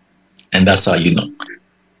 And that's how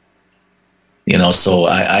so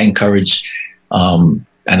I encourage, and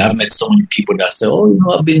I've met so many people that say,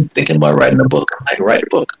 I've been thinking about writing a book. I'm like, write a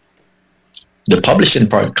book. The publishing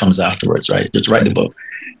part comes afterwards, right? Just write the book.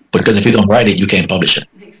 Because if you don't write it, you can't publish it.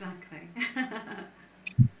 Exactly.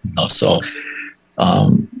 So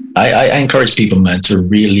I encourage people, man, to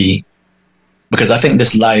really Because I think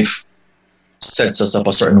this life sets us up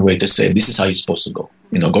a certain way to say, this is how you're supposed to go.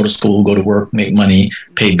 Go to school, go to work, make money,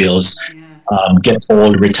 pay bills, get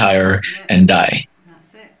old, retire, and die.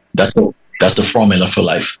 That's the formula for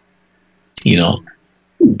life,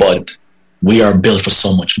 But we are built for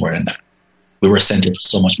so much more than that. We were sent here for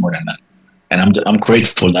so much more than that. And I'm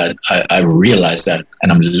grateful that I realize that,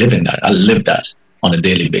 and I'm living that. I live that on a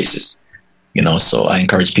daily basis, So I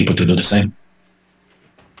encourage people to do the same.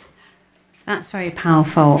 That's very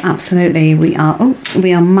powerful. Absolutely, we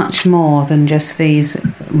are much more than just these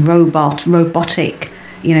robotic.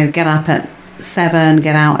 Get up at 7,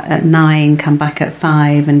 get out at 9, come back at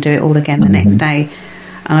 5, and do it all again the next day.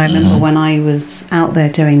 And I remember when I was out there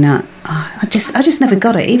doing that, I just never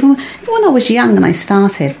got it. Even when I was young and I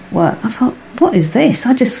started work, I thought, what is this?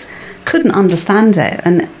 I just couldn't understand it.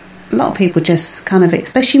 And a lot of people just kind of,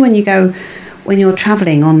 especially when you're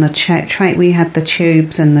travelling on the train, we had the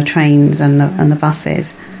tubes and the trains and the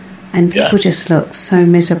buses, and people just look so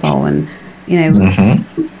miserable. And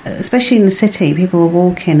especially in the city, people are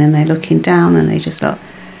walking and they're looking down and they just look.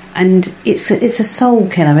 And it's a soul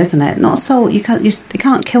killer, isn't it? Not a soul. You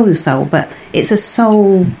can't kill your soul, but it's a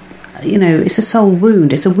soul. It's a soul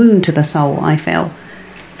wound. It's a wound to the soul. I feel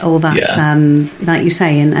all that, like you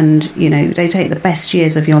say, and they take the best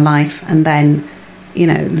years of your life and then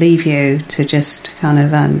leave you to just kind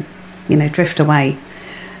of drift away.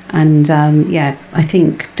 And I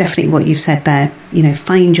think definitely what you've said there.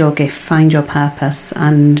 Find your gift, find your purpose,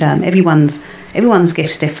 and everyone's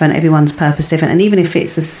gift's different, everyone's purpose different, and even if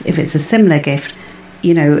it's a similar gift,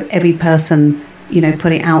 every person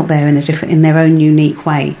put it out there in their own unique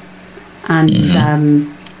way, and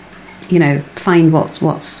find what's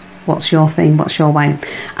your thing, what's your way.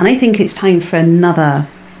 And I think it's time for another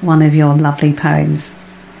one of your lovely poems.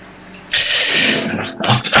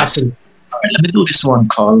 Absolutely. All right, let me do this one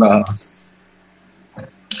called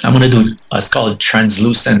I'm going to do it's called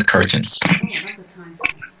Translucent Curtains.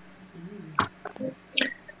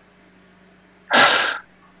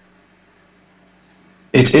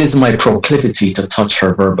 It is my proclivity to touch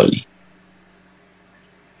her verbally,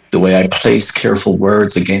 the way I place careful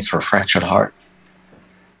words against her fractured heart.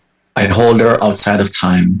 I hold her outside of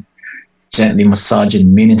time, gently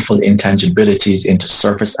massaging meaningful intangibilities into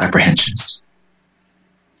surface apprehensions.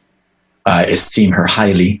 I esteem her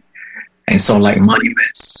highly, and so like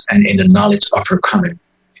monuments and in the knowledge of her coming,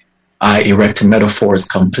 I erect metaphors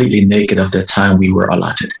completely naked of the time we were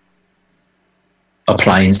allotted.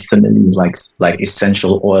 Applying similes like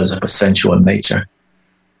essential oils of a sensual nature.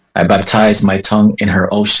 I baptize my tongue in her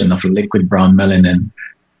ocean of liquid brown melanin,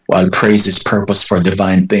 while praise's purpose for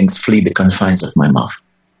divine things flee the confines of my mouth.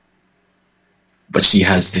 But she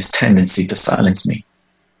has this tendency to silence me.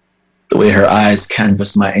 The way her eyes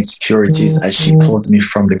canvas my insecurities as she pulls me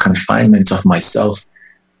from the confinement of myself,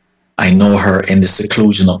 I know her in the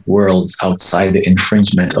seclusion of worlds outside the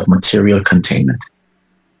infringement of material containment.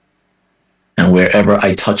 And wherever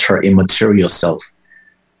I touch her immaterial self,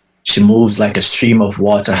 she moves like a stream of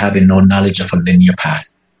water having no knowledge of a linear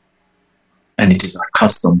path. And it is our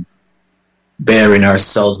custom, bearing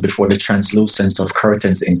ourselves before the translucence of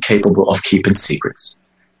curtains incapable of keeping secrets.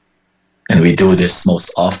 And we do this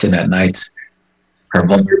most often at night. Her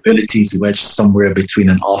vulnerabilities wedged somewhere between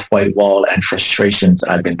an off-white wall and frustrations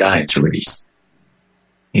I've been dying to release.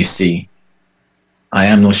 You see, I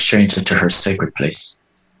am no stranger to her sacred place.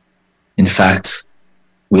 In fact,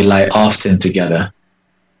 we lie often together,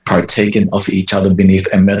 partaking of each other beneath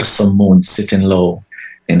a meddlesome moon sitting low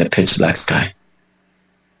in the pitch black sky.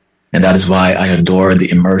 And that is why I adore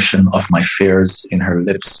the immersion of my fears in her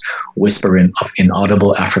lips, whispering of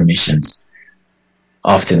inaudible affirmations.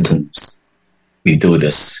 Oftentimes, we do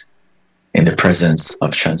this in the presence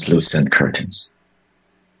of translucent curtains.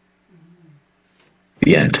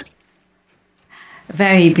 The end.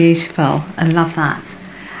 Very beautiful. I love that.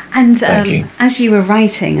 And as you were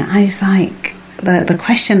writing, I was like, the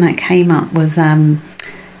question that came up was, I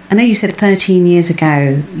know you said 13 years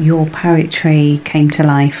ago your poetry came to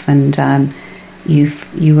life, and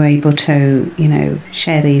you were able to,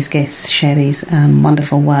 share these gifts, share these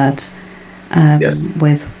wonderful words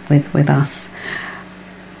with us.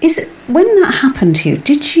 When that happened to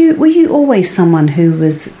you, were you always someone who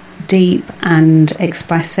was deep and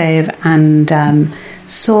expressive and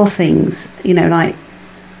saw things, like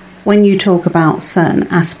when you talk about certain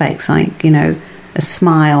aspects, like, a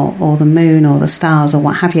smile or the moon or the stars or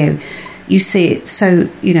what have you, you see it so,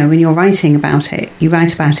 when you're writing about it, you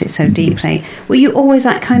write about it so deeply. Were you always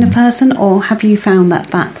that kind of person, or have you found that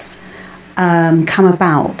that's come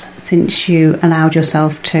about since you allowed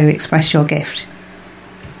yourself to express your gift?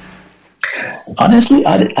 Honestly,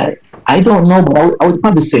 I I don't know, but I would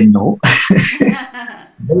probably say no.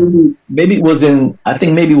 Maybe it was in. I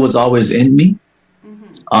think maybe it was always in me.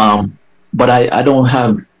 Um, but I don't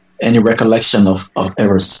have any recollection of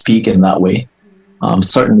ever speaking that way.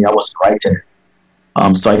 Certainly, I was writing.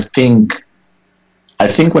 So I think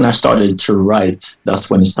when I started to write, that's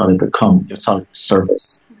when it started to come. It started to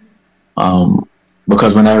surface.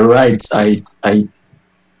 Because when I write, I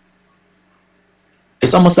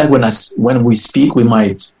it's almost like when we speak, we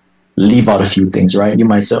might leave out a few things, right? You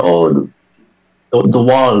might say, "Oh, the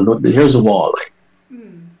wall. Here's a wall."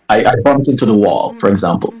 Like, I bumped into the wall, for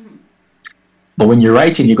example. But when you're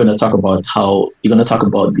writing, you're going to talk about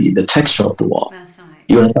the texture of the wall. That's right.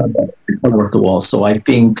 You're going to talk about the color of the wall. So I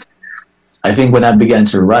think when I began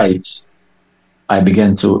to write, I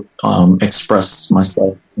began to express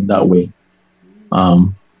myself in that way.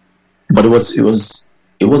 But it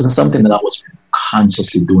wasn't something that I was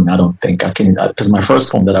consciously doing. I don't think I can, because my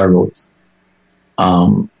first poem that I wrote,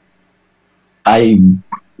 I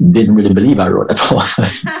didn't really believe I wrote at all.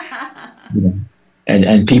 You know?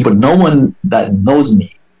 And people, no one that knows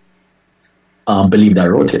me, believed I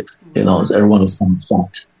wrote it. You know, so everyone was kind of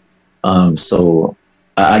shocked. So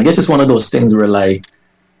I guess it's one of those things where like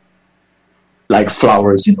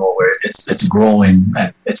flowers, you know, where it's growing,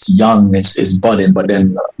 and it's young, it's budding, but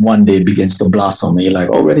then one day it begins to blossom, and you're like,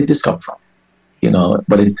 oh, where did this come from? You know,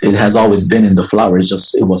 but it has always been in the flower. It's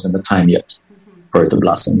just it wasn't the time yet for it to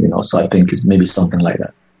blossom. You know, so I think it's maybe something like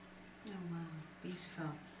that. Oh wow,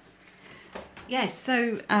 beautiful. Yes.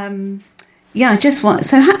 So yeah, I just want.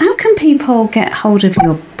 So how can people get hold of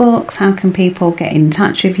your books? How can people get in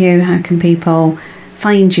touch with you? How can people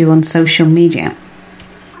find you on social media?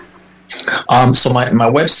 So my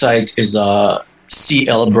website is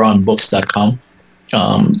clbrownbooks.com.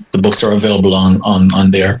 The books are available on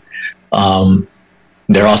there.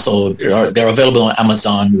 They're available on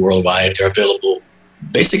Amazon worldwide. They're available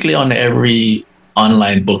basically on every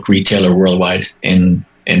online book retailer worldwide in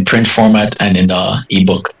print format and in the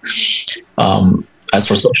ebook. As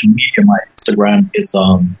for social media, my Instagram is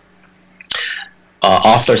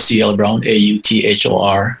author CL Brown,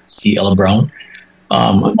 AUTHOR CL Brown.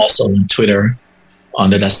 I'm also on Twitter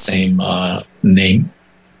under that same name,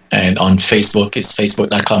 and on Facebook it's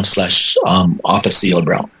facebook.com/author CL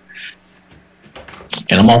Brown.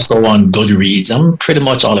 And I'm also on Goodreads. I'm pretty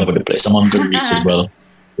much all over the place. I'm on Goodreads as well.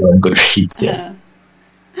 On Goodreads, yeah.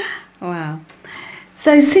 Wow.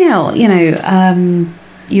 So CL, you know,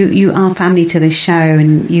 you are family to this show,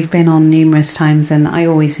 and you've been on numerous times, and I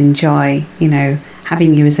always enjoy, you know,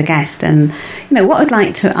 having you as a guest. And you know what I'd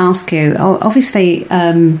like to ask you, obviously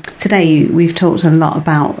today we've talked a lot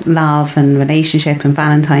about love and relationship and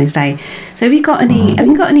Valentine's Day, so have you got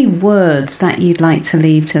any words that you'd like to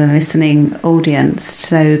leave to the listening audience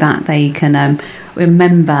so that they can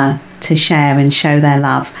remember to share and show their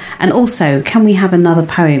love? And also, can we have another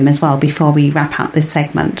poem as well before we wrap up this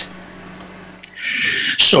segment?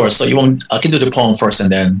 Sure. So I can do the poem first and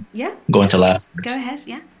then go into last. Go ahead.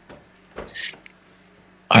 Yeah.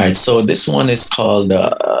 All right, so this one is called,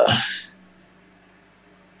 it's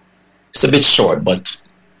a bit short, but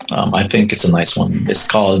I think it's a nice one. It's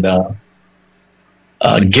called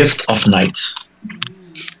Gift of Night.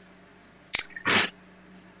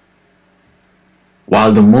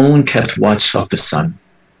 While the moon kept watch of the sun,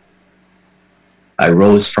 I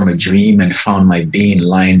rose from a dream and found my being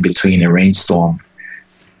lying between a rainstorm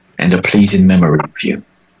and a pleasing memory of you.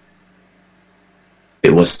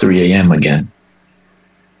 It was 3 a.m. again.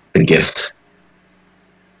 A gift,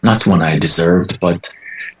 not one I deserved, but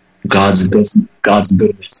God's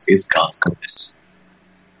goodness is God's goodness,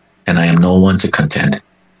 and I am no one to contend.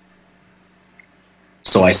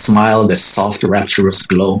 So I smiled a soft, rapturous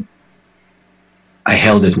glow. I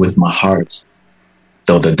held it with my heart,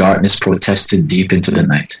 though the darkness protested deep into the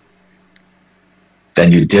night.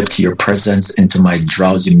 Then you dipped your presence into my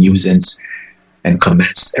drowsy musings and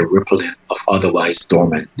commenced a rippling of otherwise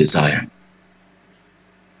dormant desire.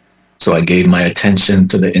 So I gave my attention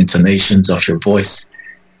to the intonations of your voice,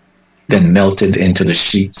 then melted into the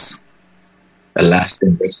sheets, a last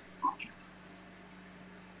embrace.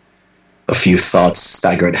 A few thoughts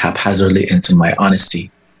staggered haphazardly into my honesty,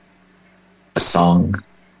 a song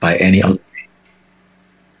by any other name.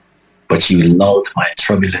 But you lulled my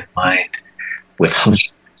turbulent mind with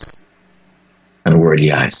hushed lips and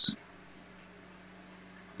wordy eyes.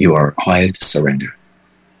 You are a quiet surrender,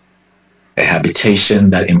 a habitation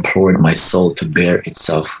that implored my soul to bear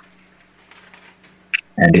itself,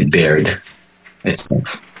 and it bared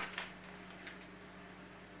itself.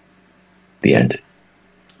 The end.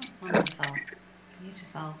 Wonderful.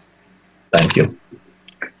 Beautiful. Thank you.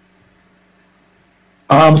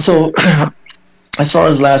 So as far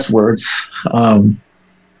as last words,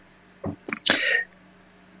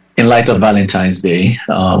 in light of Valentine's Day,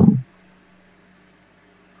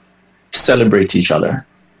 celebrate each other.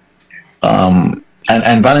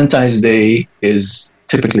 And Valentine's Day is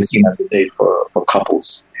typically seen as a day for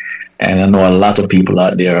couples. And I know a lot of people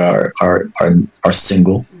out there are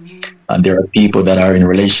single. And there are people that are in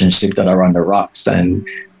relationship that are on the rocks, and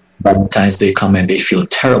Valentine's Day come and they feel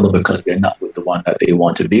terrible because they're not with the one that they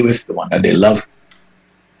want to be with, the one that they love.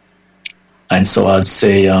 And so I'd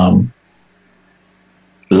say,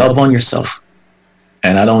 love on yourself.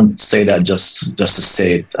 And I don't say that just to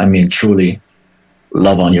say it. I mean, truly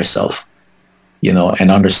love on yourself,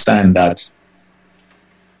 and understand that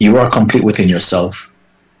you are complete within yourself.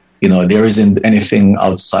 There isn't anything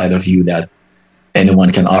outside of you that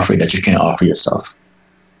anyone can offer that you can't offer yourself.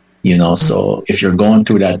 So if you're going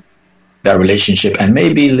through that relationship, and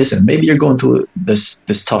maybe you're going through this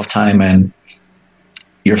tough time and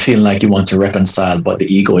you're feeling like you want to reconcile, but the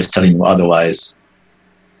ego is telling you otherwise.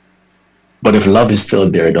 But if love is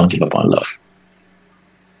still there, don't give up on love.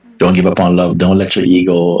 Don't give up on love. Don't let your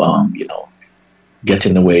ego, get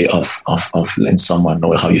in the way of letting someone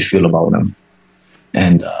know how you feel about them.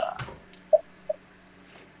 And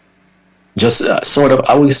just sort of,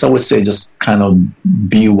 I would say, just kind of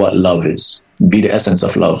be what love is. Be the essence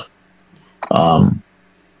of love. And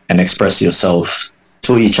express yourself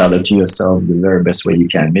to each other, to yourself, the very best way you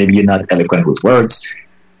can. Maybe you're not eloquent with words,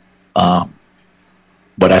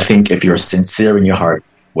 but I think if you're sincere in your heart,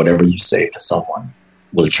 whatever you say to someone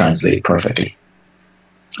will translate perfectly.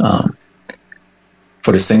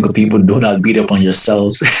 For the single people, do not beat up on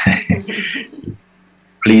yourselves.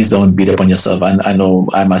 Please don't beat up on yourself. I know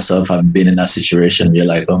I myself have been in that situation. You're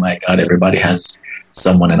like, oh my God, everybody has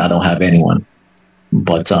someone and I don't have anyone.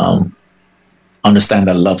 But understand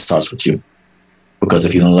that love starts with you. Because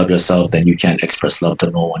if you don't love yourself, then you can't express love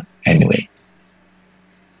to no one anyway.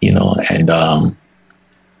 And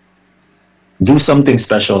do something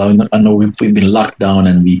special. I know we've been locked down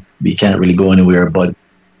and we can't really go anywhere, but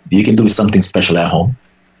you can do something special at home.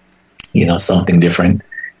 Something different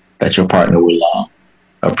that your partner will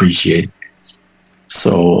appreciate.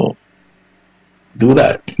 So do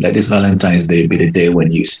that. Let this Valentine's Day be the day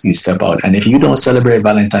when you step out. And if you don't celebrate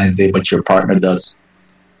Valentine's Day, but your partner does,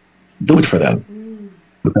 do it for them.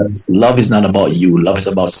 Because love is not about you. Love is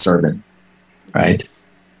about serving, right?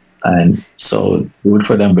 And so do it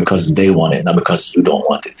for them because they want it, not because you don't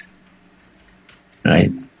want it,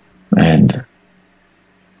 right? And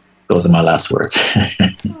those are my last words.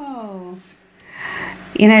 Oh,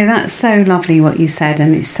 that's so lovely what you said,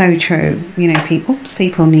 and it's so true.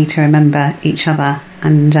 People need to remember each other,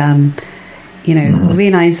 and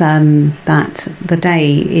realize that the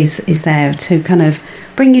day is there to kind of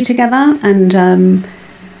bring you together and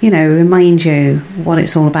remind you what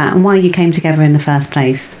it's all about and why you came together in the first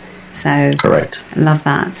place. So correct. I love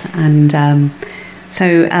that. And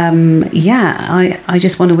I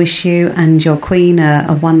just want to wish you and your queen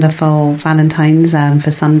a wonderful Valentine's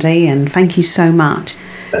for Sunday, and thank you so much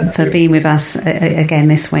for being with us again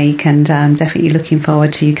this week, and definitely looking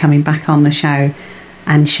forward to you coming back on the show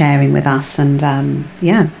and sharing with us. And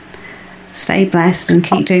stay blessed and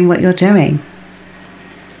keep doing what you're doing.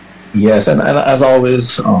 Yes, and as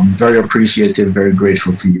always, very appreciative, very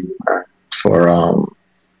grateful for you for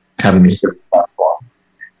having me share the platform.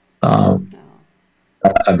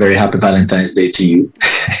 A very happy Valentine's Day to you.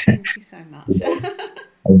 Thank you so much.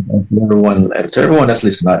 To everyone that's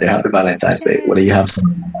listening out there, happy Valentine's Day. Whether you have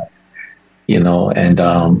something like that, and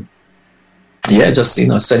just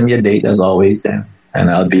send me a date as always, and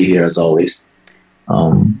I'll be here as always.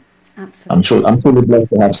 Absolutely. I'm truly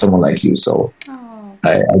blessed to have someone like you. So.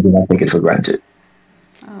 I do not take it for granted.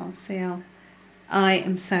 Oh, CL, I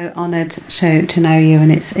am so honoured to know you,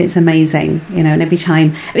 and it's amazing, and every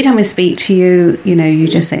time I speak to you, you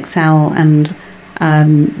just excel, and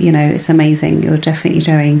it's amazing. You're definitely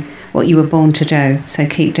doing what you were born to do, so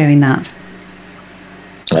keep doing that.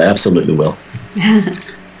 I absolutely will.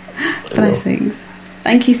 Blessings.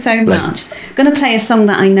 Thank you so much. I'm going to play a song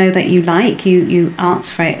that I know that you like. You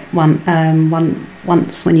asked for it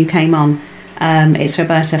once when you came on. It's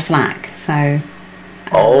Roberta Flack. So.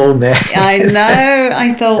 Oh man! I know.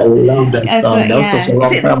 I thought. I love that song. That was such a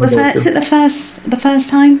long time ago. Is it the first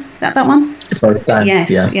time that one? The first time.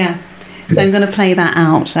 Yes. Yeah. So I'm going to play that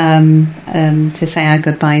out to say our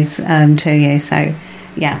goodbyes to you. So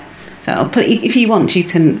yeah. So I'll put. If you want, you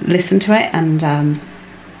can listen to it, and So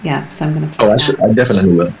I'm going to play. I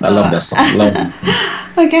definitely will. I love that song. Love it.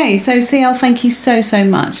 Okay. So CL, thank you so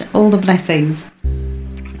much. All the blessings.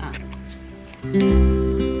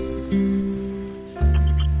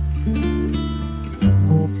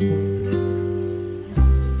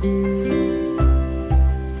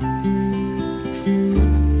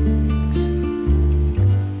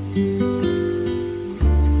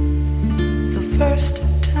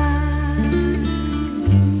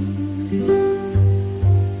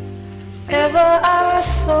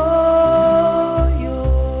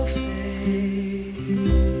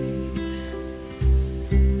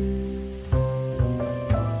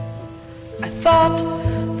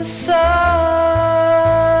 the sun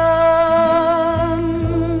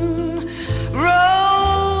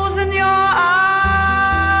rose in your eyes,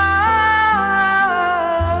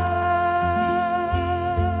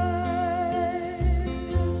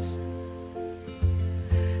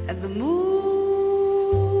 and the moon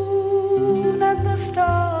and the stars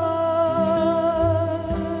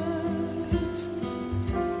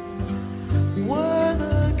were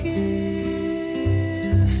the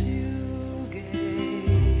gifts you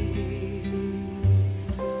gave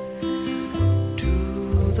to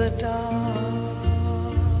the dark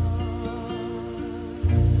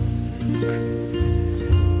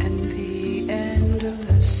and the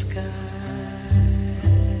endless skies.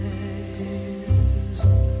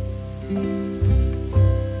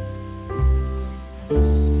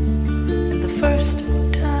 And the first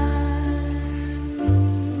time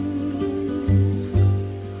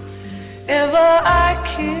ever I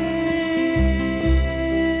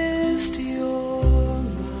kissed your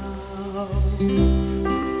mouth,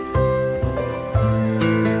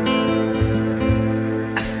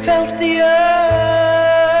 I felt the earth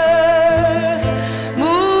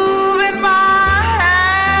move in my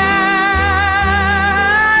hand,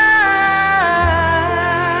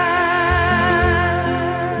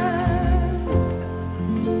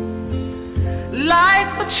 like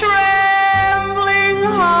the trembling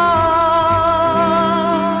heart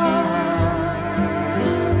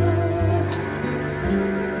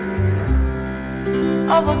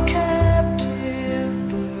of a captive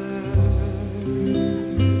bird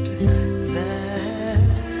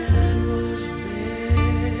that was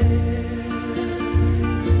there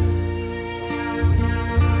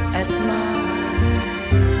at my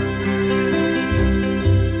command,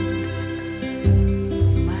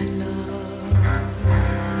 my love.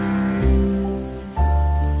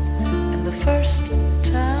 And the first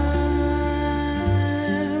time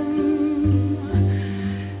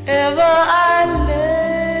ever I lay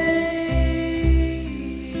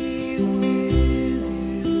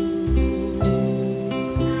with you,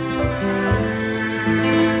 I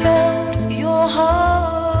felt your heart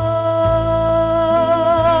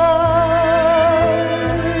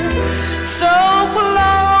so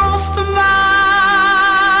close to mine,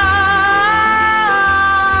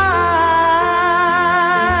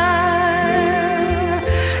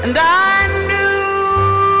 and I knew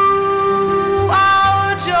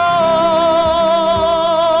our joy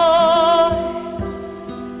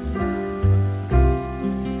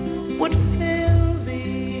would fill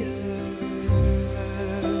the earth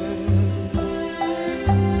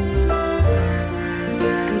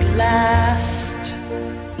and last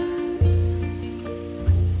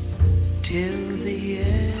till the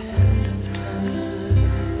end of time,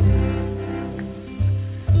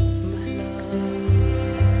 my love.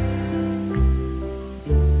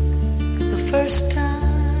 The first time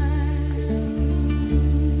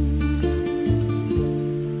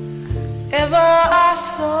ever I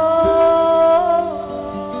saw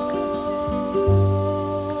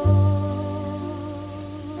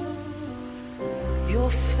your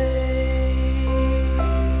face,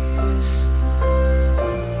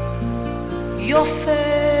 your face,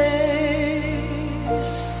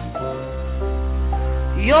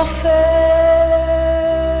 your face,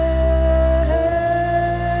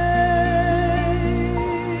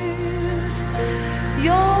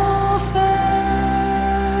 your face.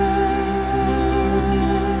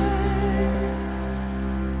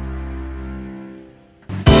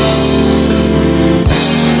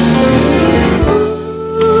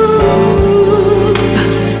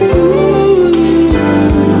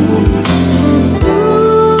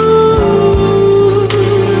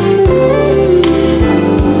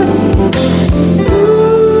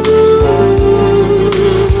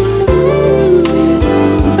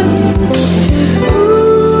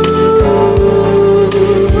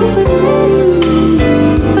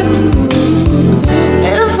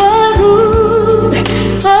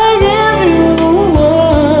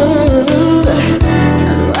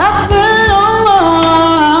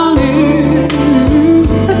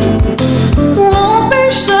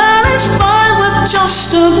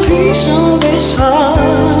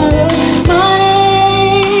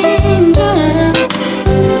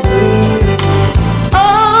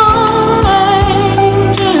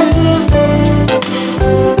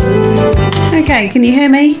 Okay, can you hear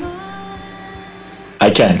me? I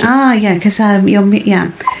can. Yeah, because you're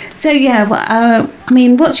So I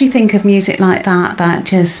mean, what do you think of music like that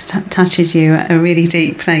just touches you at a really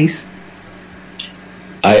deep place?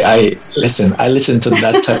 I listen. I listen to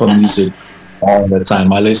that type of music all the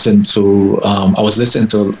time. I was listening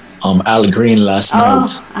to Al Green last night.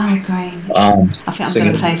 Al Green. I think I'm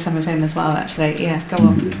going to play some of him as well, actually. Yeah, go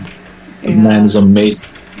on. The man is amazing.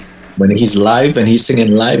 When he's live and he's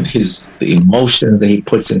singing live, the emotions that he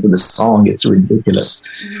puts into the song, it's ridiculous.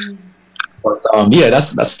 But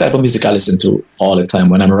that's the type of music I listen to all the time.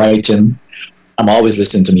 When I'm writing, I'm always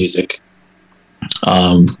listening to music.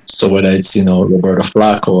 So whether it's Roberta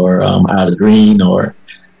Flack or Al Green or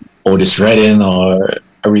Otis Redding or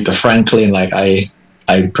Aretha Franklin, like I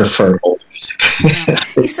prefer old music.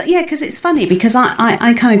 Because it's funny because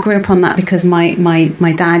I kind of grew up on that because my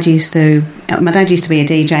dad used to be a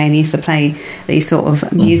DJ and he used to play these sort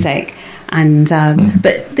of music. And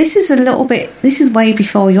but this is way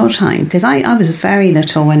before your time because I was very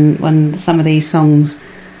little when some of these songs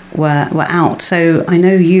were out, so I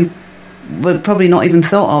know you were probably not even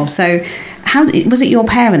thought of. So how was it your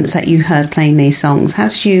parents that you heard playing these songs? How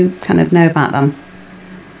did you kind of know about them?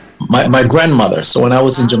 My grandmother. So when I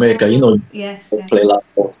was in Jamaica, yes, play a lot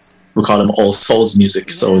of, we call them all souls music.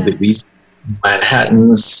 So these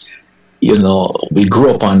Manhattans, we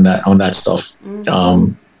grew up on that stuff.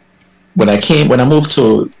 When I moved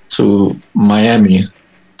to Miami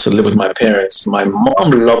to live with my parents, my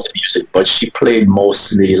mom loved music, but she played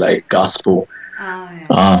mostly like gospel.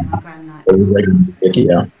 Regular music,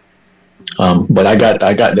 yeah. But I got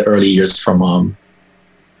the early years from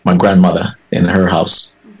my grandmother in her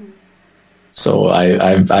house. So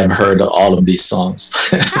I've heard all of these songs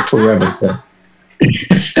forever.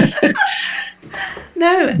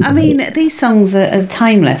 No, I mean these songs are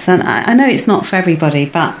timeless, and I know it's not for everybody,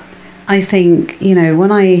 but I think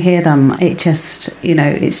when I hear them, it just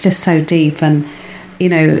it's just so deep, and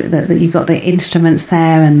that you got the instruments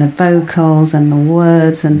there and the vocals and the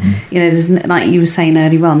words, and there's, like you were saying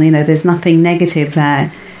earlier on, there's nothing negative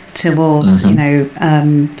there towards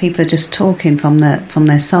people are just talking from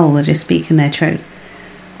their soul, they're just speaking their truth,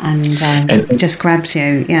 and it just grabs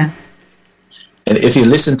you. And if you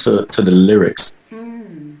listen to the lyrics,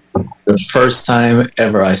 the first time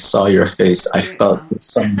ever I saw your face, I felt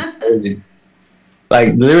something crazy.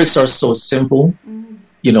 Like the lyrics are so simple,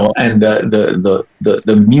 and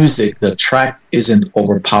the music, the track isn't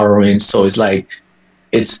overpowering, so it's like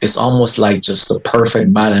it's almost like just the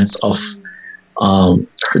perfect balance of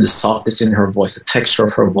the softness in her voice, the texture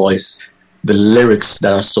of her voice, the lyrics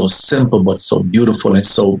that are so simple but so beautiful and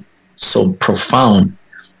so profound,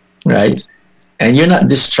 right? And you're not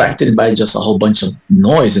distracted by just a whole bunch of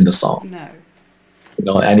noise in the song.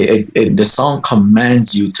 No. And the song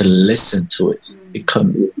commands you to listen to it. It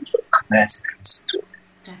commands you to listen to it.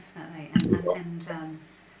 Definitely.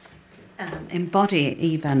 And embody it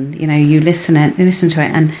even. You listen to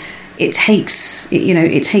it, and it takes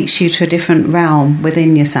you to a different realm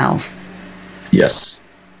within yourself. Yes,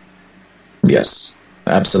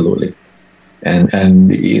 absolutely.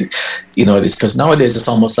 And it's because nowadays it's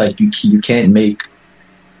almost like you can't make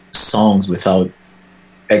songs without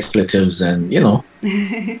expletives and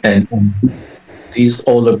and these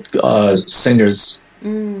older singers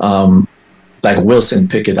like Wilson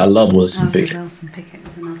Pickett. I love Wilson Pickett. Wilson Pickett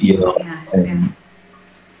was another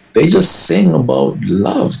they just sing about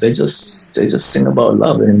love. They just sing about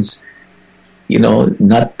love, and it's,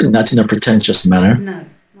 not in a pretentious manner. No,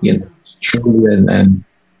 truly, and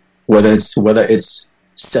whether it's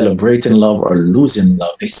celebrating love or losing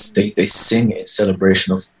love, they sing in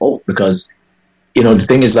celebration of both. Because the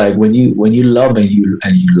thing is, like when you love and you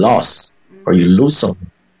lost or you lose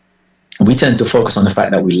someone, we tend to focus on the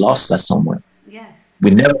fact that we lost that someone. Yes.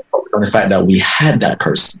 We never focus on the fact that we had that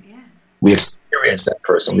person. Yeah. We experienced that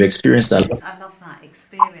person. We experienced that. I love that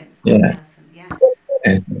experience. Yeah. Person.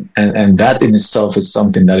 Yes. And that in itself is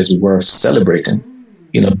something that is worth celebrating.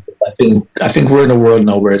 I think we're in a world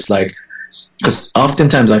now where it's like, because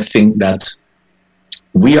oftentimes I think that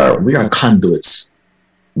we are conduits.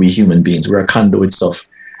 We human beings, we are conduits of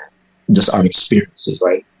just our experiences,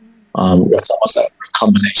 right? It's almost like a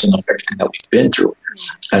combination of everything that we've been through,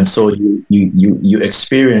 and so you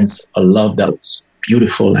experience a love that was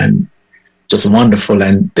beautiful and just wonderful,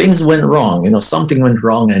 and things went wrong. Something went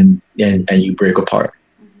wrong, and you break apart.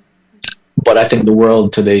 But I think the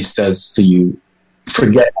world today says to you,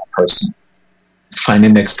 forget that person, find the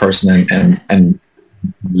next person, and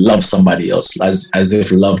love somebody else, as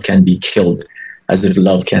if love can be killed, as if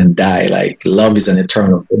love can die. Like love is an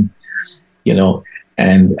eternal thing,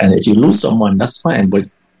 and if you lose someone, that's fine, but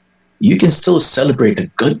you can still celebrate the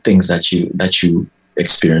good things that you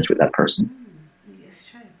experience with that person. It's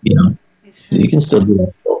true. It's true. You can still do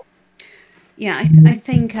that. Yeah, I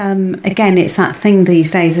think again, it's that thing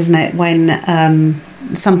these days, isn't it? When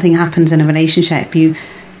something happens in a relationship, you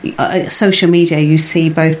social media, you see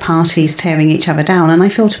both parties tearing each other down, and I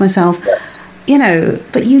feel to myself, Yes.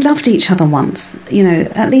 but you loved each other once,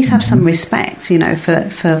 at least have some respect,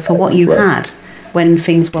 for what you Right. had when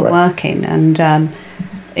things were Right. working. And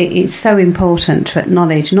it's so important to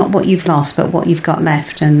acknowledge not what you've lost, but what you've got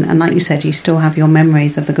left. And like you said, you still have your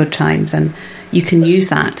memories of the good times, and you can use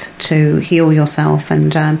that to heal yourself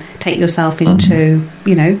and take yourself into,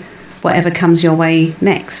 whatever comes your way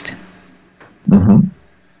next. Mm-hmm.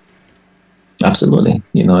 Absolutely.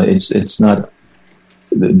 It's not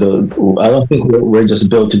I don't think we're just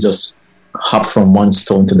built to just hop from one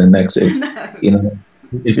stone to the next. It's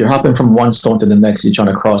if you're hopping from one stone to the next, you're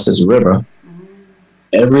trying to cross this river.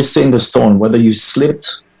 Every single stone, whether you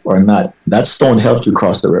slipped or not, that stone helped you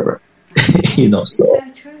cross the river. So So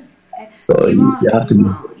true. so you have to be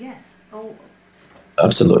yes.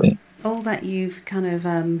 absolutely. All that you've kind of,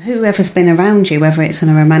 whoever's been around you, whether it's in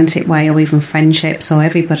a romantic way or even friendships, or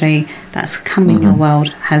everybody that's come in your world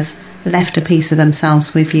has left a piece of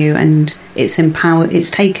themselves with you, and it's empowered, it's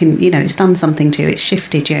taken, it's done something to you, it's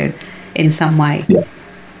shifted you in some way.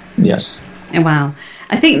 Yes. Wow.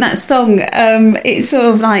 I think that song, it's sort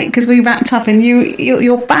of like, because we wrapped up and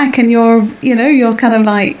you're back and you're kind of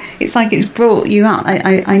like, it's like it's brought you up.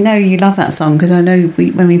 I know you love that song, because I know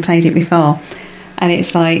when we played it before, and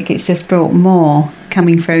it's like it's just brought more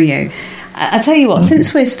coming through you. I tell you what,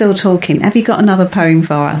 since we're still talking, have you got another poem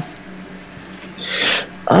for us?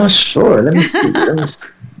 Sure. Let me see.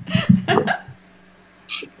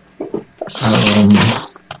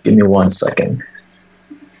 Give me 1 second.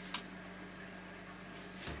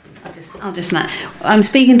 I'll just let. I'm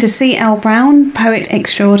speaking to C.L. Brown, poet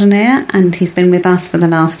extraordinaire, and he's been with us for the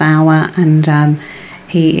last hour, and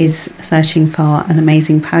he is searching for an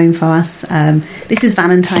amazing poem for us. This is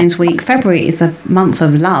Valentine's week. February is a month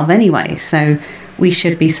of love anyway, so we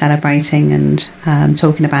should be celebrating and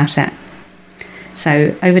talking about it.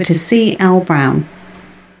 So over to C.L. Brown.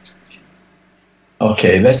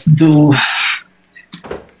 Okay, I'm going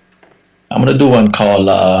to do one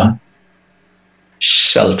called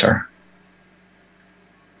Shelter.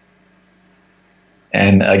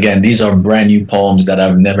 And again, these are brand new poems that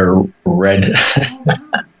I've never read.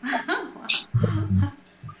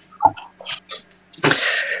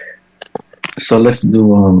 So let's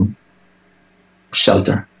do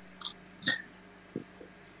Shelter.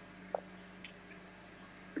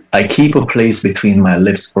 I keep a place between my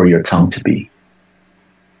lips for your tongue to be.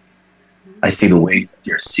 I see the weight of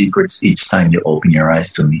your secrets each time you open your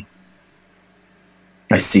eyes to me.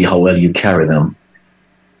 I see how well you carry them,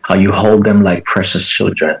 how you hold them like precious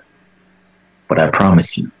children. But I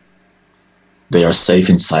promise you, they are safe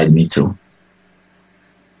inside me too.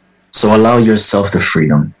 So allow yourself the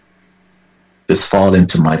freedom. Just fall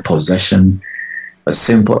into my possession, a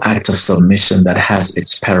simple act of submission that has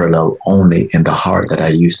its parallel only in the heart that I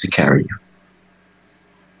used to carry you.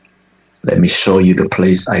 Let me show you the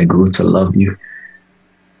place I grew to love you.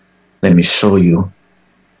 Let me show you,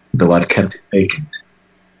 though I've kept it vacant,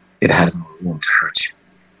 it has no room to hurt you.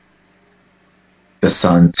 The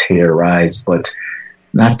sun's here rise, but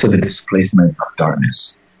not to the displacement of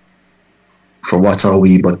darkness. For what are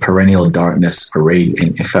we but perennial darkness arrayed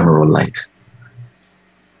in ephemeral light?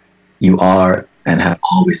 You are and have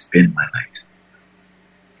always been my light.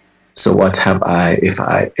 So what have I if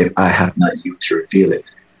I have not you to reveal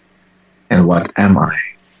it? And what am I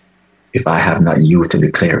if I have not you to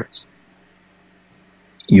declare it?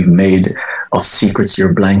 You've made of secrets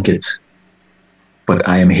your blanket, but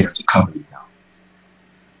I am here to cover you now.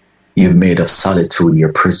 You've made of solitude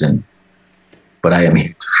your prison, but I am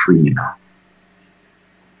here to free you now.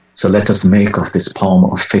 So let us make of this poem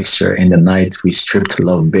a fixture in the night we stripped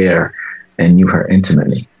love bare and knew her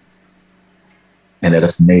intimately. And let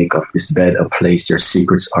us make of this bed a place your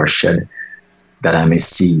secrets are shed, that I may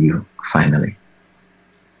see you finally.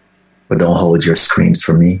 But don't hold your screams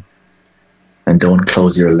for me, and don't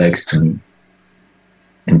close your legs to me,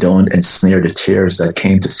 and don't ensnare the tears that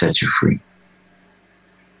came to set you free.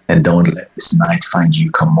 And don't let this night find you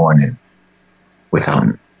come morning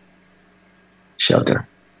without shelter.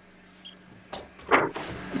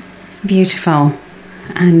 Beautiful.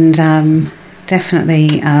 And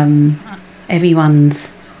definitely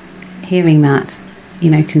everyone's hearing that,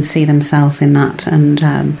 can see themselves in that. And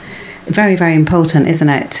very, very important, isn't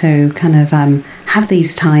it, to kind of have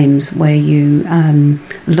these times where you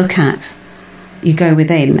you go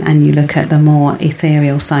within and you look at the more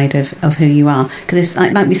ethereal side of who you are. Because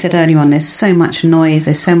like we said earlier on, there's so much noise,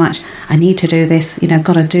 there's so much, I need to do this,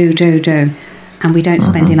 got to do. And we don't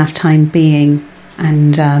spend enough time being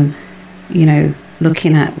and,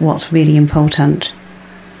 looking at what's really important.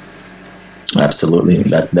 Absolutely.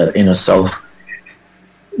 That inner self,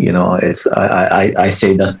 it's I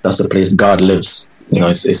say that's the place God lives.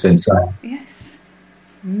 It's Yes. inside. Yes.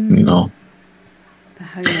 You know, The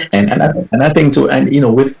home of and I think too, and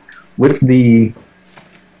with the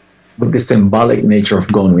with the symbolic nature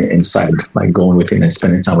of going inside, like going within and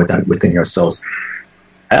spending time with that within yourselves.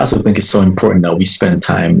 I also think it's so important that we spend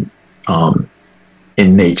time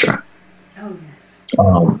in nature.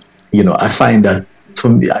 oh yes. I find that to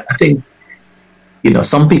me, I think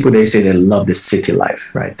some people they say they love the city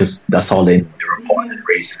life, right? That's all they know. They were born and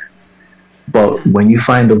raised in. But when you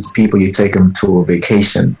find those people, you take them to a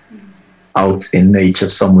vacation out in nature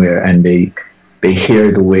somewhere, and they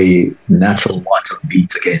hear the way natural water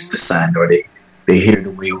beats against the sand, or they hear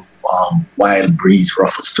the way wild breeze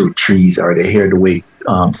ruffles through trees, or they hear the way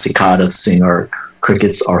cicadas sing, or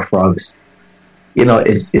crickets or frogs.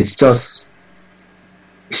 It's just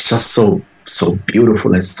so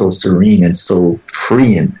beautiful and so serene and so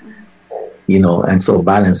freeing, and so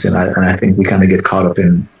balancing. And I think we kind of get caught up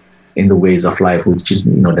in the ways of life, which is,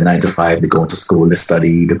 the 9 to 5, they go into school, they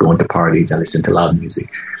study, they go into parties and listen to loud music.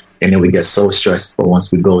 And then we get so stressed. But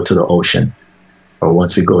once we go to the ocean or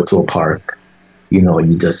once we go to a park, you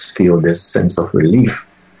just feel this sense of relief,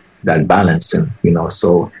 that balancing,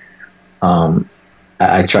 So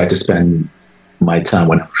I try to spend my time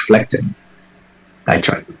when I'm reflecting. I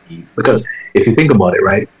try to be, because if you think about it,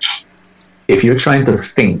 right, if you're trying to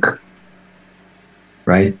think,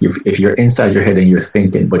 right, if you're inside your head and you're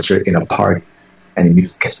thinking, but you're in a party and the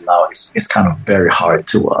music is loud, it's kind of very hard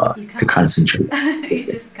to concentrate. You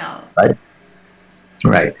just can't.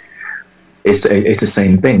 Right. It's the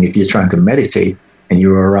same thing. If you're trying to meditate and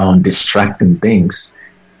you're around distracting things,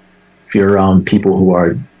 if you're around people who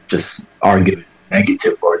are just arguing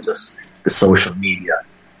negative or just the social media,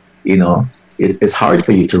 it's hard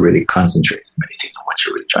for you to really concentrate and meditate on what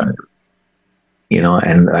you're really trying to do.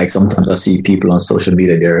 And like sometimes I see people on social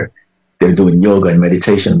media, they're doing yoga and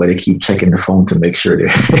meditation, but they keep checking their phone to make sure they're,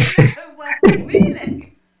 Oh, wow,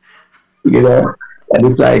 really? and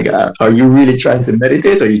it's like, are you really trying to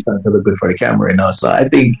meditate, or are you trying to look good for the camera? So I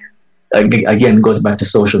think, again, it goes back to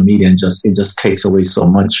social media, and it just takes away so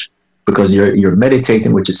much, because you're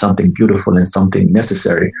meditating, which is something beautiful and something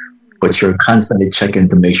necessary, but you're constantly checking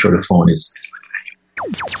to make sure the phone is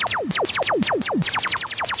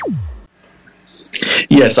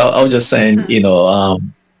Yes, I was just saying,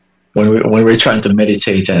 when we're trying to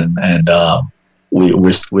meditate and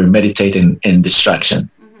we're meditating in distraction,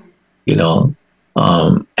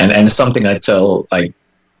 and something I tell like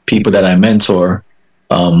people that I mentor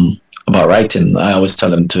about writing, I always tell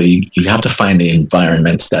them you have to find the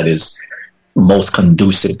environment that is most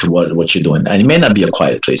conducive to what you're doing, and it may not be a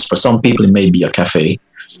quiet place. For some people, it may be a cafe.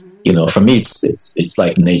 For me, it's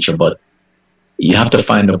like nature, but you have to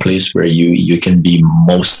find a place where you can be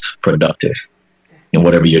most productive in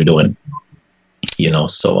whatever you're doing.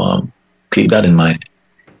 So keep that in mind,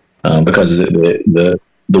 because the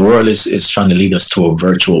world is trying to lead us to a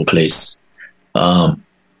virtual place,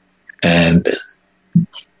 and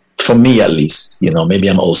for me at least, maybe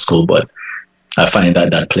I'm old school, but I find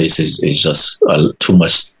that place is just too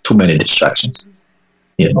many distractions.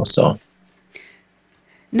 So.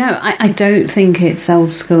 No, I don't think it's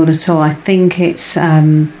old school at all. I think it's,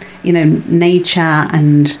 nature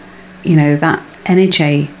and, that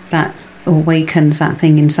energy that awakens that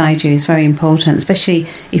thing inside you is very important, especially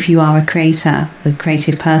if you are a creator, a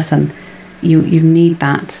creative person. You need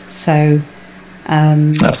that. So,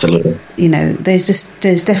 absolutely.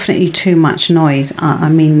 There's definitely too much noise.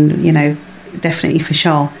 Definitely for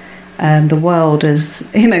sure. The world has,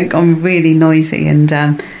 gone really noisy, and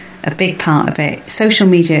a big part of it. Social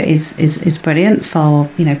media is brilliant for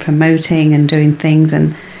promoting and doing things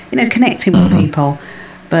and connecting with people,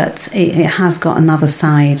 but it has got another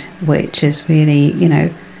side, which is really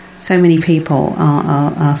so many people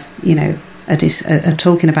are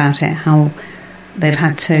talking about it, how they've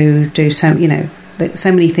had to do so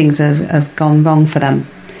many things have gone wrong for them.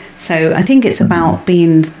 So I think it's about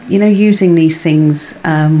being using these things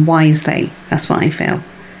wisely. That's what I feel.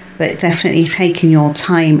 But definitely taking your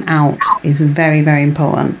time out is very, very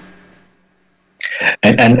important.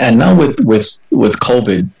 And now with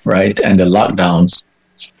COVID, right, and the lockdowns,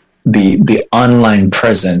 the online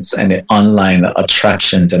presence and the online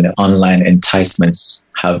attractions and the online enticements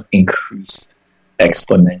have increased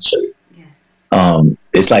exponentially. Yes.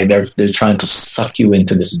 It's like they're trying to suck you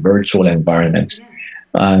into this virtual environment,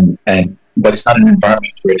 yes. But it's not an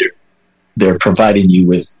environment where they're providing you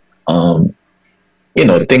with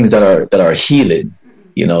things that are healing.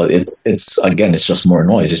 It's just more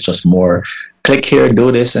noise. It's just more click here,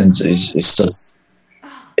 do this, and it's just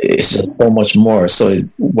it's just so much more. So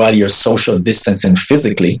while you're social distancing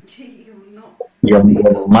physically, your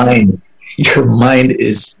mind, your mind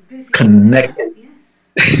is connected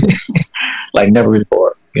like never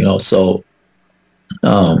before. So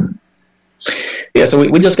yeah, so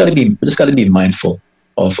we just got to be mindful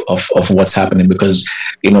of what's happening, because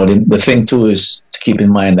the thing too is to keep in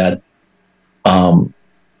mind that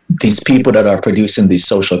these people that are producing this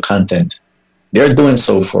social content, they're doing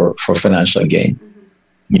so for financial gain.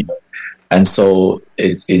 And so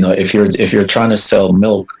it's if you're trying to sell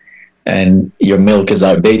milk and your milk is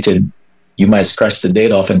outdated, you might scratch the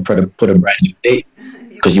date off and put a brand new date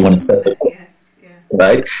because you want to sell it,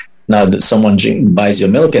 right? Now that someone buys your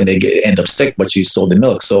milk and they end up sick, but you sold the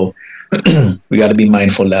milk. So we got to be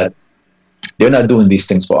mindful that they're not doing these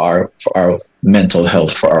things for our mental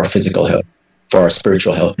health, for our physical health, for our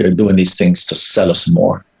spiritual health. They're doing these things to sell us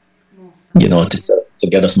more, to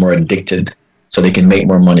get us more addicted, so they can make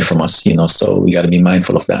more money from us. So we got to be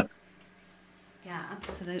mindful of that. Yeah,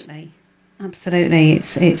 absolutely.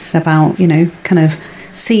 It's about kind of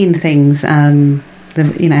seeing things,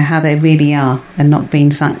 how they really are, and not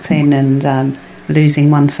being sucked in and losing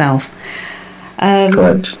oneself.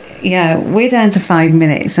 Correct. Yeah, we're down to 5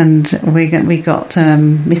 minutes, and we got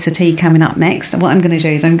Mr. T coming up next. What I'm going to do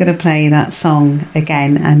is I'm going to play that song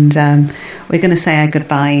again, and we're going to say our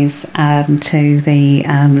goodbyes to the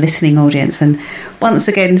listening audience. And once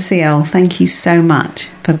again, CL, thank you so much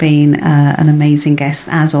for being an amazing guest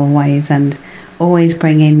as always, and always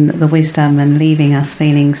bringing the wisdom and leaving us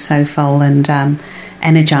feeling so full and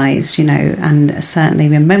energized, and certainly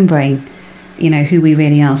remembering who we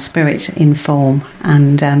really are, spirit in form,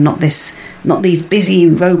 and not these busy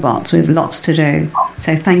robots with lots to do.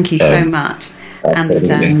 So thank you so much.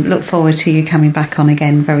 Absolutely. And look forward to you coming back on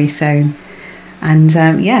again very soon. And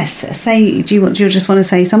yes, do you just want to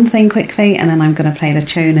say something quickly, and then I'm going to play the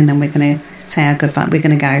tune, and then we're going to say our goodbye. We're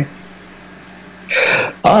going to go.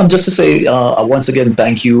 Just to say once again,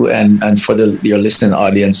 thank you, and for your listening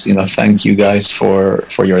audience, thank you guys for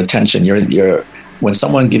your attention. When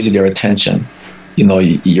someone gives you their attention,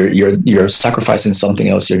 you're sacrificing something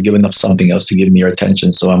else. You're giving up something else to give me your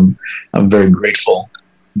attention. So I'm very grateful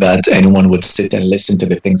that anyone would sit and listen to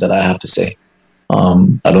the things that I have to say. I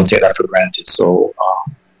don't take that for granted. So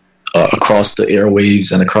across the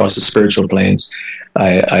airwaves and across the spiritual planes,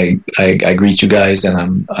 I greet you guys,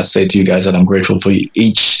 and I say to you guys that I'm grateful for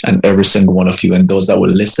each and every single one of you, and those that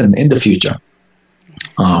will listen in the future.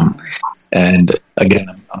 And again,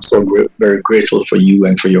 I'm so very grateful for you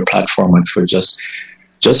and for your platform, and for just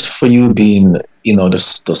for you being,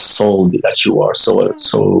 the soul that you are,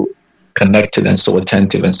 so connected and so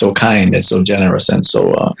attentive and so kind and so generous and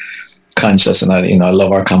so conscious. And I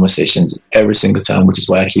love our conversations every single time, which is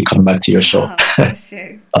why I keep coming back to your show. Oh, bless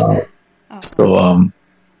you. So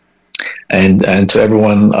and to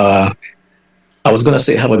everyone, I was gonna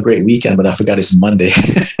say have a great weekend, but I forgot it's Monday.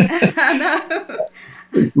 No.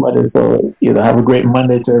 It's Monday, so have a great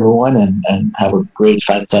Monday to everyone, and have a great,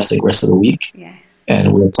 fantastic rest of the week. Yes.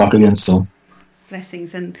 And we'll talk again soon.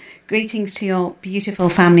 Blessings and greetings to your beautiful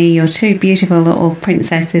family, your two beautiful little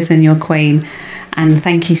princesses and your queen. And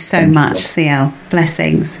thank you so much, CL.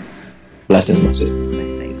 Blessings. Blessings, my sister.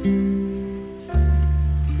 Blessings.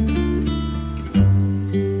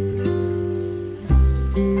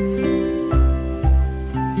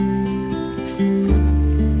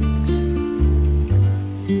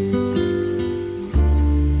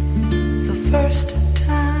 First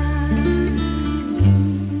time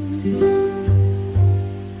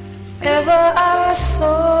ever I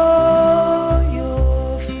saw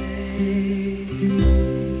your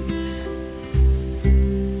face,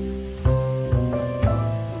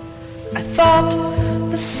 I thought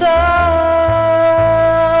the sun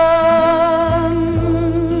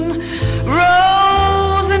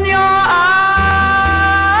rose in your eyes,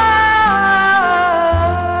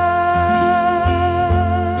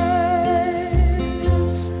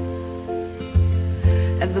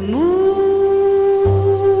 and the moon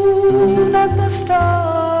and the stars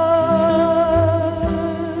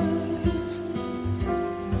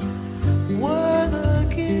were the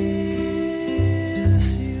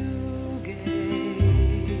gifts you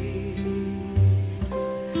gave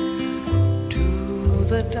to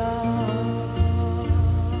the dark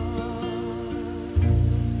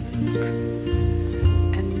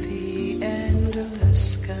and the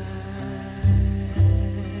endless skies.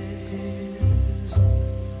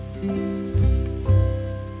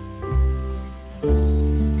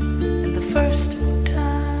 And the first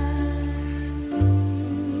time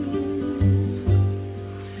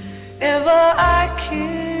ever I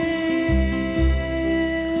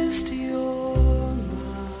kissed your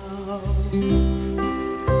mouth,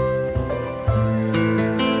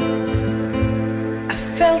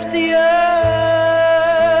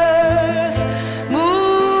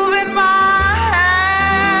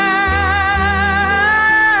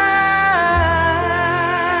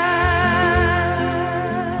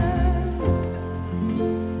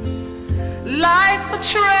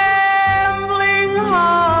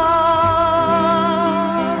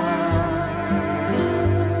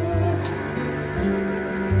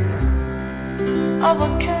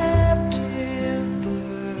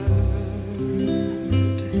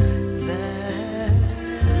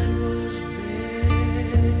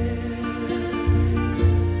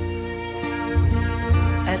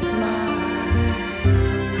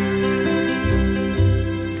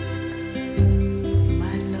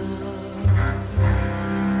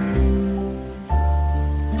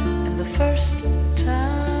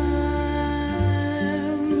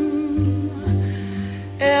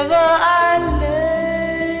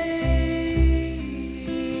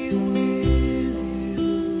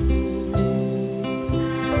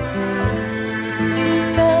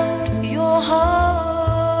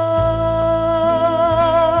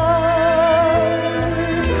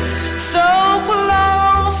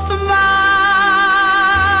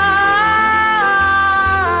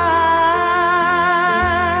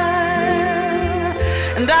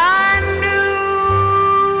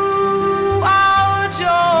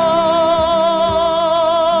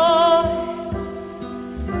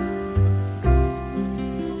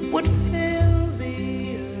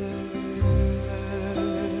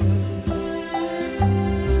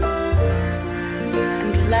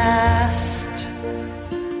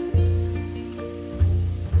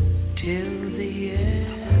 till the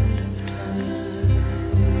end of time,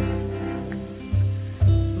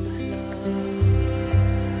 my love.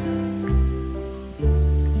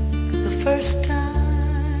 The first time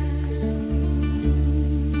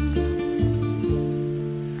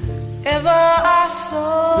ever I saw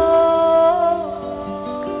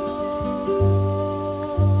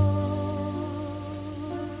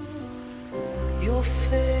your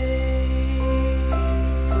face,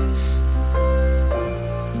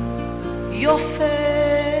 your face,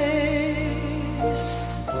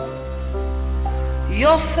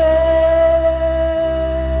 your face.